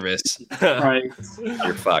food service. Right.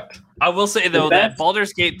 You're fucked. I will say though The that best-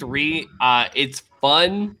 Baldur's Gate 3, it's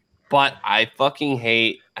fun, but I fucking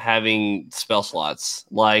hate having spell slots.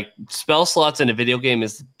 Like, spell slots in a video game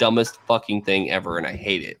is the dumbest fucking thing ever, and I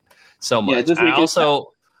hate it so Yeah, much. it doesn't make any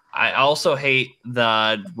I also hate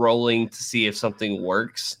the rolling to see if something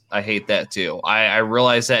works. I hate that too. I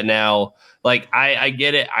realize that now. Like, I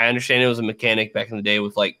get it. I understand it was a mechanic back in the day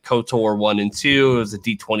with like KOTOR 1 and 2. It was a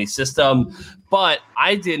D20 system, but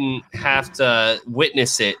I didn't have to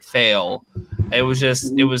witness it fail. It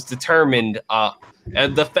was determined.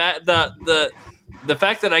 And the fact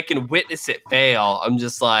that I can witness it fail, I'm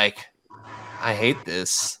just like, I hate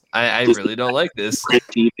this. I really don't like this.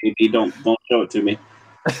 Baby, don't show it to me.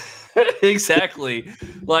 Exactly.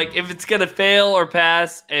 Like, if it's gonna fail or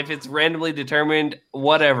pass, if it's randomly determined,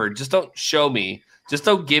 whatever. Just don't show me. Just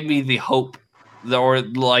don't give me the hope, or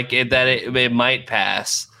like that it might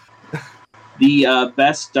pass. The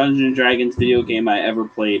best Dungeons and Dragons video game I ever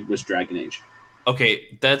played was Dragon Age.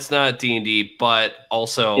 Okay, that's not D&D, but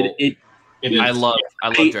also It It is. I love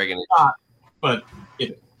Dragon Age. but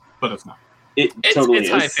it's not. It's totally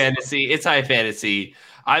high is. fantasy. It's high fantasy.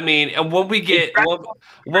 I mean, and when we get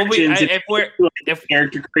when we Fractions, if we're if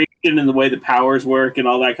character creation and the way the powers work and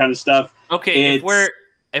all that kind of stuff. okay, It's-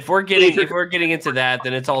 if we're getting into that,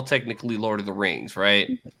 then it's all technically Lord of the Rings, right?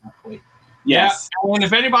 Yes. Yeah, and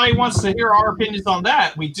if anybody wants to hear our opinions on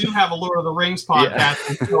that, we do have a Lord of the Rings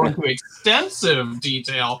podcast that go into extensive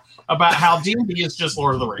detail about how D&D is just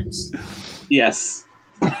Lord of the Rings. Yes.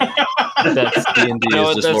 That's D&D No,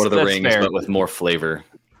 is just that's- Lord of the that's Rings, fair. but with more flavor.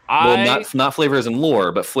 Well, not flavor as in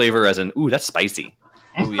lore, but flavor as in, ooh, that's spicy.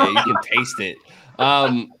 Oh yeah, you can taste it.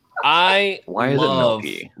 I Why is it love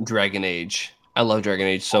milky? Dragon Age. I love Dragon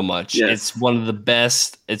Age so much. Yes. It's one of the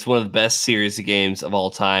best. It's one of the best series of games of all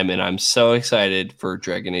time, and I'm so excited for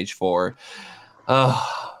Dragon Age 4.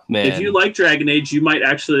 Oh man! If you like Dragon Age, you might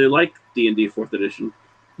actually like D&D 4th edition.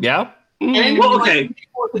 yeah, And Well, like okay. the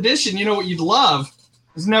 4th edition, you know what you'd love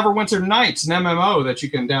is Neverwinter Nights, an MMO that you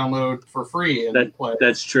can download for free and play.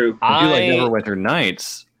 That's true. If you like Neverwinter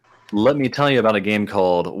Nights, let me tell you about a game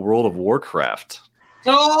called World of Warcraft.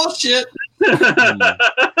 Oh shit!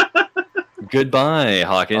 Goodbye,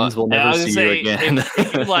 Hawkins. We'll I never was see gonna you say, again.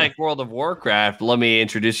 if you like World of Warcraft, let me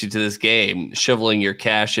introduce you to this game: shoveling your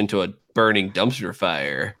cash into a burning dumpster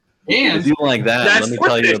fire. And If you like that, That's let me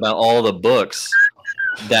tell worth you it. about all the books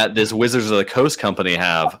that this Wizards of the Coast company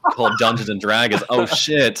have called Dungeons and Dragons. Oh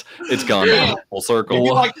shit, it's gone Yeah. full if circle.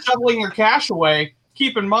 you like shoveling your cash away,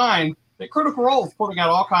 keep in mind that Critical Role is putting out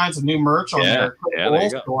all kinds of new merch on Yeah, their yeah, Critical there Role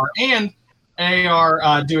you go. store, and they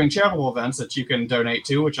are doing charitable events that you can donate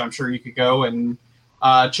to, which I'm sure you could go and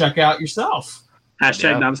check out yourself. Hashtag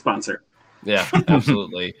Yeah. not a sponsor. Yeah,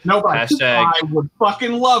 absolutely. Nobody, Hashtag- I would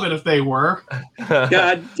fucking love it if they were.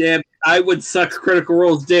 God damn, I would suck Critical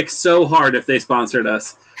Role's dick so hard if they sponsored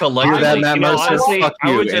us. Collectively, Hear that, Matt you know, Mercer? honestly, Fuck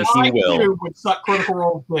I would you, and just, he I will. too would suck Critical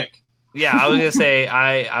Role's dick. yeah, I was gonna say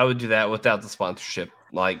I would do that without the sponsorship.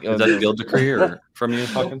 Like, Is that a guild decree or from you,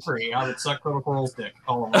 Feel Hawkins? free. I would suck Critical Role's dick.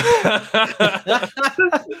 Oh,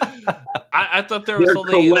 I thought there was Their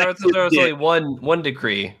only collective one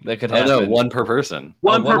decree that could Oh happen. no, one per person.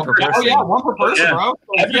 One one per per person. oh yeah, one per person, Yeah. bro.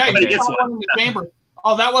 Yeah, Everybody you gets got one in the chamber.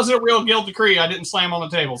 Oh, that wasn't a real guild decree. I didn't slam on the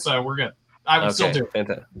table, so we're good. I would still do it.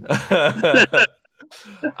 Fantastic.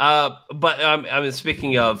 But I mean,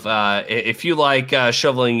 speaking of, if you like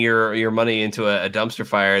shoveling your money into a dumpster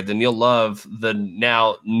fire, then you'll love the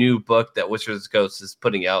now new book that Wizards of the Coast is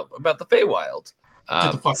putting out about the Feywild.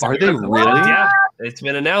 Get the fuck Are out they of here. really? Yeah, it's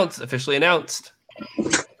been officially announced.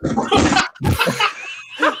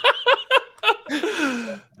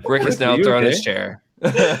 Rick is now You throwing okay? his chair.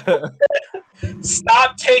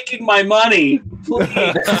 Stop taking my money, please.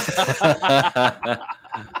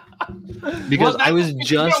 Because Well, I was that's-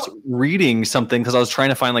 just reading something because I was trying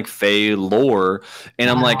to find like Fey lore, and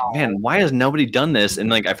I'm like, man, why has nobody done this? And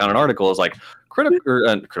like, I found an article. It's like Critical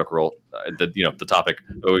Role, the topic.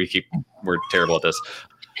 Oh, we're terrible at this.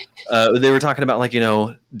 They were talking about like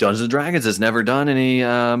Dungeons and Dragons has never done any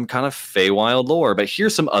kind of Feywild lore, but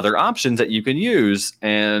here's some other options that you can use.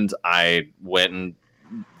 And I went and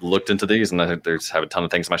looked into these, and I think there's have a ton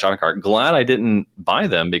of things in my shopping cart. Glad I didn't buy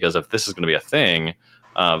them because if this is going to be a thing,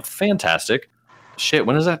 fantastic. Shit,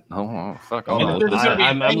 when is that? Oh fuck! Hold on. There's gonna be a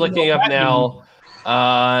I'm thing looking about up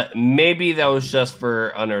that now. Maybe that was just for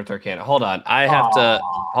Unearthed Arcana. Hold on. I have to.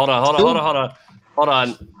 Hold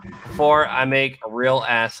on. Before I make a real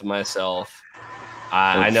ass of myself,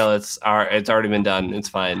 I know it's already been done. It's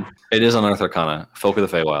fine. It is Unearthed Arcana, Folk of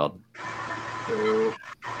the Feywild.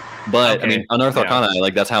 But I Okay, mean, Unearthed yeah. Arcana,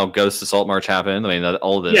 like that's how Ghost Assault March happened. I mean,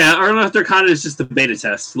 all of this. Yeah, Unearthed Arcana is just a beta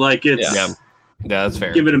test. Like it's Yeah, that's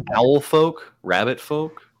fair. give it a. Owl folk, rabbit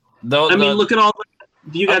folk. Though, I mean, look at all.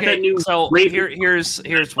 You got that new. So Raven-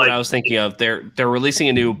 here's what I was thinking of. They're releasing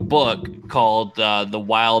a new book called The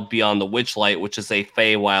Wild Beyond the Witchlight, which is a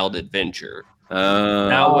Feywild adventure.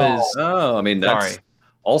 That was Oh, I mean, that's sorry.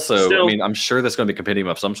 also. Still- I mean, I'm sure that's going to be a compendium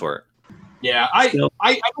of some sort. Yeah, I Still-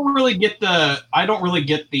 don't really get the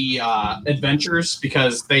adventures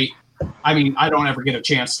because I don't ever get a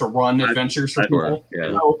chance to run adventures for Sure, people.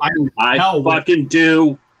 yeah. So, I hell, with- fucking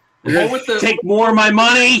do. You're Well, with gonna the- take more of my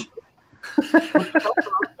money.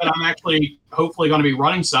 that I'm actually hopefully going to be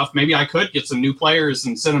running stuff. Maybe I could get some new players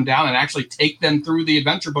and sit them down and actually take them through the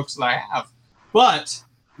adventure books that I have. But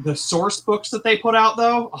the source books that they put out,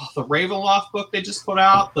 though, the Ravenloft book they just put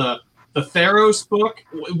out, the Theros book,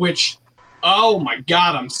 which, oh my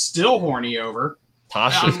god, I'm still horny over.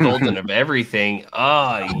 Tasha's golden of everything.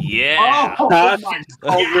 Oh yeah. Oh, God. my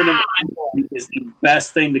Cauldron of god. is the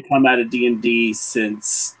best thing to come out of D&D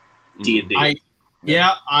since D&D.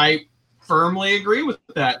 I firmly agree with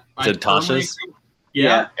that. Is it Tasha's?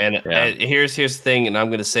 Yeah. And here's the thing, and I'm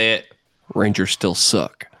gonna say it: Rangers still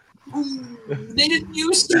suck. They didn't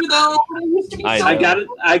used to though. They used to be I so I got it.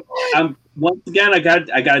 I'm once again. I got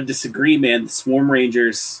to disagree, man. The Swarm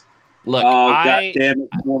Rangers. Look, Oh god I damn it,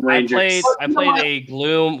 Swarm Rangers. I played a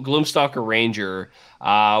Gloomstalker Ranger,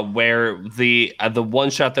 where the one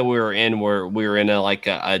shot that we were in, where we were in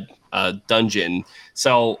a dungeon.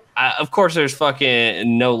 So of course there's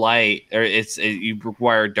fucking no light, or you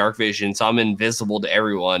require dark vision. So I'm invisible to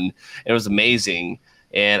everyone. It was amazing,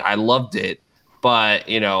 and I loved it. But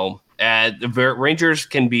the Rangers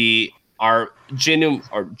are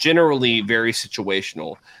generally very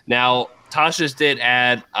situational. Now, Tasha's did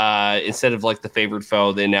add instead of like the favored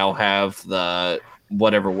foe, they now have the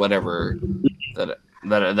whatever that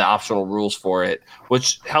the optional rules for it,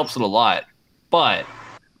 which helps it a lot. But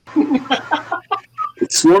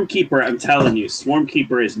Swarmkeeper, I'm telling you,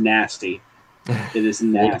 Swarmkeeper is nasty. It is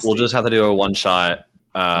nasty. We'll just have to do a one shot.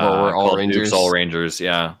 Where we're all called Rangers? Oops, All Rangers.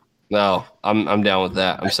 Yeah. No, I'm down with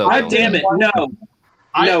that. I'm so God down with damn that. it!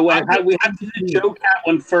 No, we have to do the Joe Cat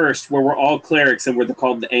one first, where we're all clerics and we're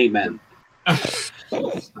called the Amen. Nice.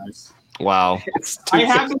 Wow. I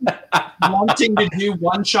have been wanting to do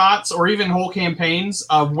one shots or even whole campaigns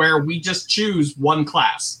of where we just choose one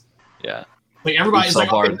class. Yeah. Like everybody's Oops,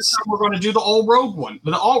 like, all okay, bards. this time we're going to do the all rogue one.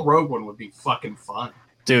 But the all rogue one would be fucking fun.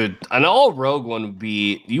 Dude, an all rogue one would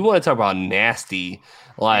be, you want to talk about nasty.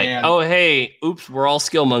 Like, Man. oh, hey, oops, we're all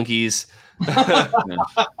skill monkeys.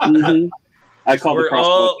 Mm-hmm. I call the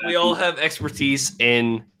crossbow We all have expertise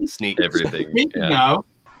in sneak. Everything. Speaking Yeah. of,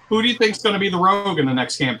 who do you think's going to be the rogue in the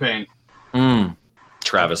next campaign?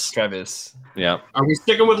 Travis. Yeah. Are we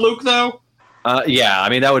sticking with Luke though? Yeah. I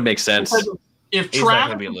mean, that would make sense. Because if He's not Travis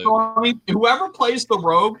gonna be is Luke. going, whoever plays the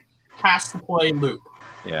rogue has to play Luke.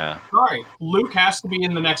 Yeah. Sorry, Luke has to be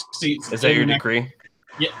in the next season. Is that your in the next- decree?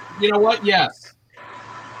 You know what? Yes.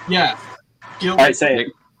 Yes. Guild, All right, say it.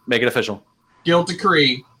 Make it official. Guild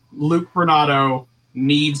decree. Luke Bernardo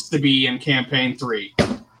needs to be in campaign 3.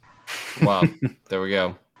 Wow. There we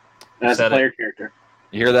go. That's a Said it. player character.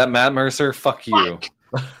 You hear that, Matt Mercer? Fuck you.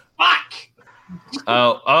 Fuck!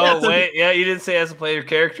 Oh, That's a- wait. Yeah, you didn't say as a player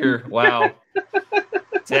character. Wow.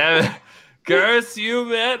 Damn it. Curse you,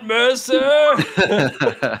 Matt Mercer.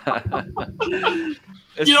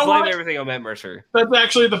 It's You know blame what? everything on Matt Mercer. That's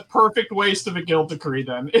actually the perfect waste of a guild decree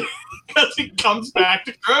then. Because he comes back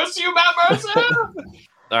to curse you, Matt Mercer!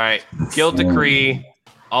 All right. Guild decree.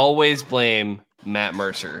 Always blame Matt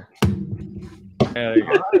Mercer.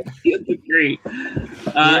 Great.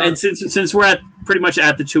 And since we're pretty much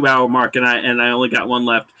at the 2-hour mark, and I only got one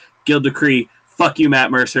left, Guild decree. Fuck you,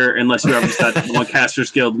 Matt Mercer, unless you ever start the One Casters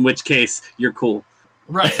Guild, in which case you're cool.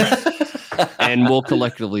 right. And we'll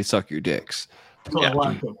collectively suck your dicks.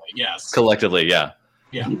 Collectively, yes. Collectively, yeah.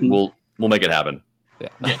 Yeah. We'll make it happen. Yeah.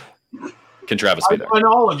 Can Travis be there? And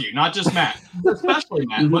all of you, not just Matt. Especially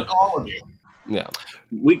Matt, but all of you. Yeah.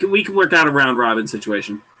 We can work out a round robin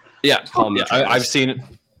situation. Yeah. Call me Yeah, Travis. I've seen it.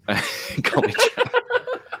 Call me Travis.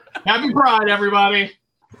 Happy Pride, everybody.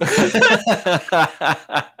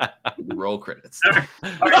 Roll credits.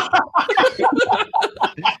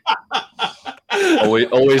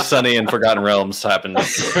 always Sunny in Forgotten Realms happened.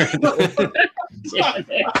 The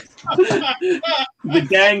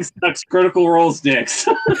gang sucks critical roles dicks.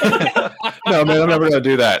 No, man, I'm never gonna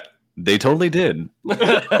do that. They totally did.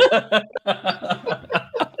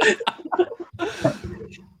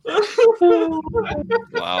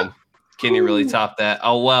 Wow. Can you really top that?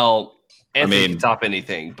 Oh, well, Anthony mean- can top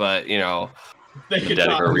anything, but, you know, They You're could dead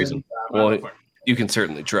talk for a to reason. them. Well, you can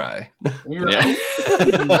certainly try. You're Yeah.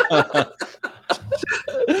 right.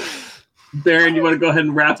 Baron, you want to go ahead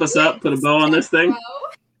and wrap us up? Put a bow on this thing?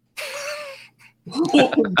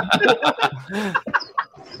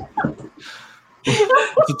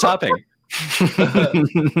 It's a topping.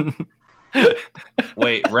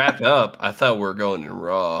 Wait, wrap up. I thought we were going in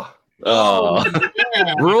Raw. Oh,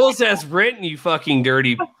 Yeah. Rules as written, you fucking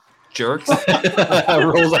dirty jerks.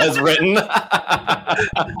 rules as written.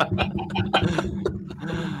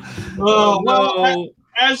 Oh, well,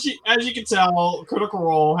 as you can tell, Critical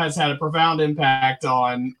Role has had a profound impact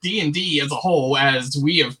on D&D as a whole, as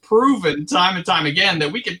we have proven time and time again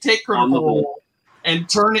that we can take Critical Role and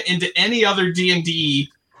turn it into any other D&D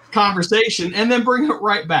conversation and then bring it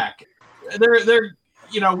right back. They're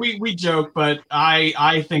you know, we joke, but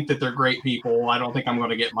I think that they're great people. I don't think I'm going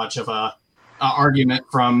to get much of a argument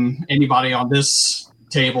from anybody on this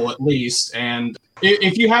table, at least. And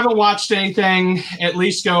if you haven't watched anything, at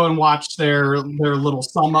least go and watch their little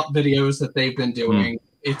sum up videos that they've been doing.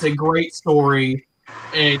 It's a great story.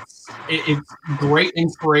 It's great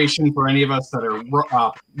inspiration for any of us that are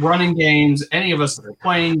running games, any of us that are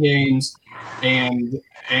playing games, and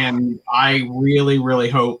I really, really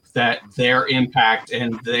hope that their impact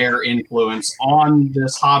and their influence on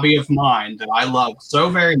this hobby of mine that I love so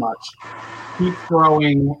very much keeps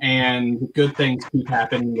growing, and good things keep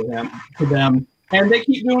happening to them. And they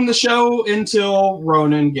keep doing the show until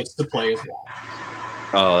Ronan gets to play as well.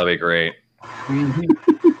 Oh, that'd be great.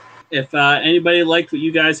 If anybody liked what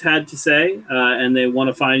you guys had to say and they want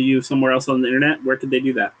to find you somewhere else on the internet, where could they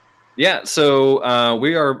do that? Yeah, so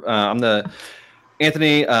we are. I'm the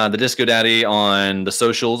Anthony, the Disco Daddy on the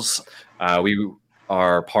socials. We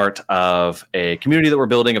are part of a community that we're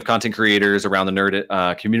building of content creators around the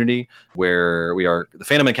nerd community, where we are the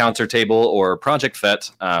Phantom Encounter Table, or Project FET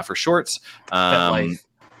for shorts. life.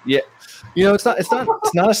 Yeah, you know, it's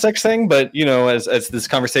not a sex thing, but you know, as this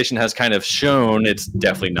conversation has kind of shown, it's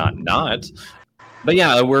definitely not. but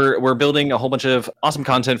yeah, we're building a whole bunch of awesome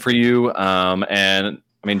content for you. And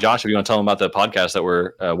I mean, Josh, if you want to tell them about the podcast that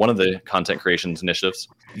we're one of the content creations initiatives.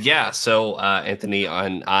 Yeah, so Anthony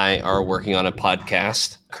and I are working on a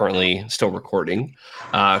podcast, currently still recording,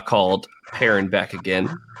 called Pair and Back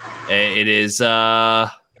Again. It is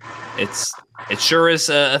it sure is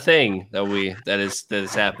a thing that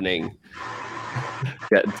is happening.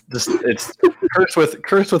 Yeah, it's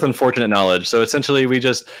cursed with unfortunate knowledge. So essentially, we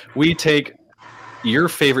take your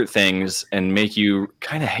favorite things and make you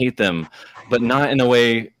kind of hate them, but not in a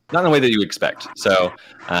way that you expect. So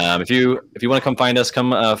if you want to come find us on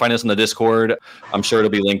the Discord. I'm sure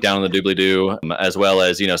it'll be linked down in the doobly-doo, as well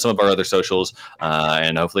as some of our other socials.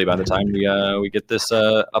 And hopefully by the time we get this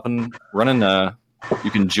up and running,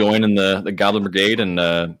 you can join in the Goblin Brigade and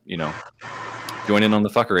join in on the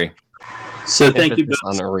fuckery. So thank you both.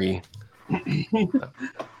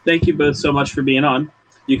 Thank you both so much for being on.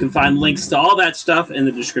 You can find links to all that stuff in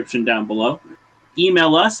the description down below.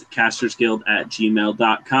 Email us at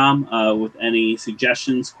castersguild@gmail.com with any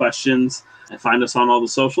suggestions, questions, and find us on all the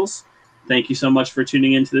socials. Thank you so much for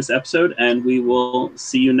tuning into this episode, and we will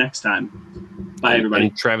see you next time. Bye, everybody.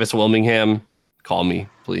 And Travis Wilmingham, call me,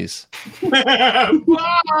 please. Bye.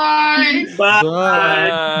 Bye. Bye.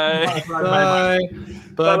 Bye. Bye.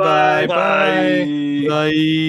 Bye. Bye. Bye.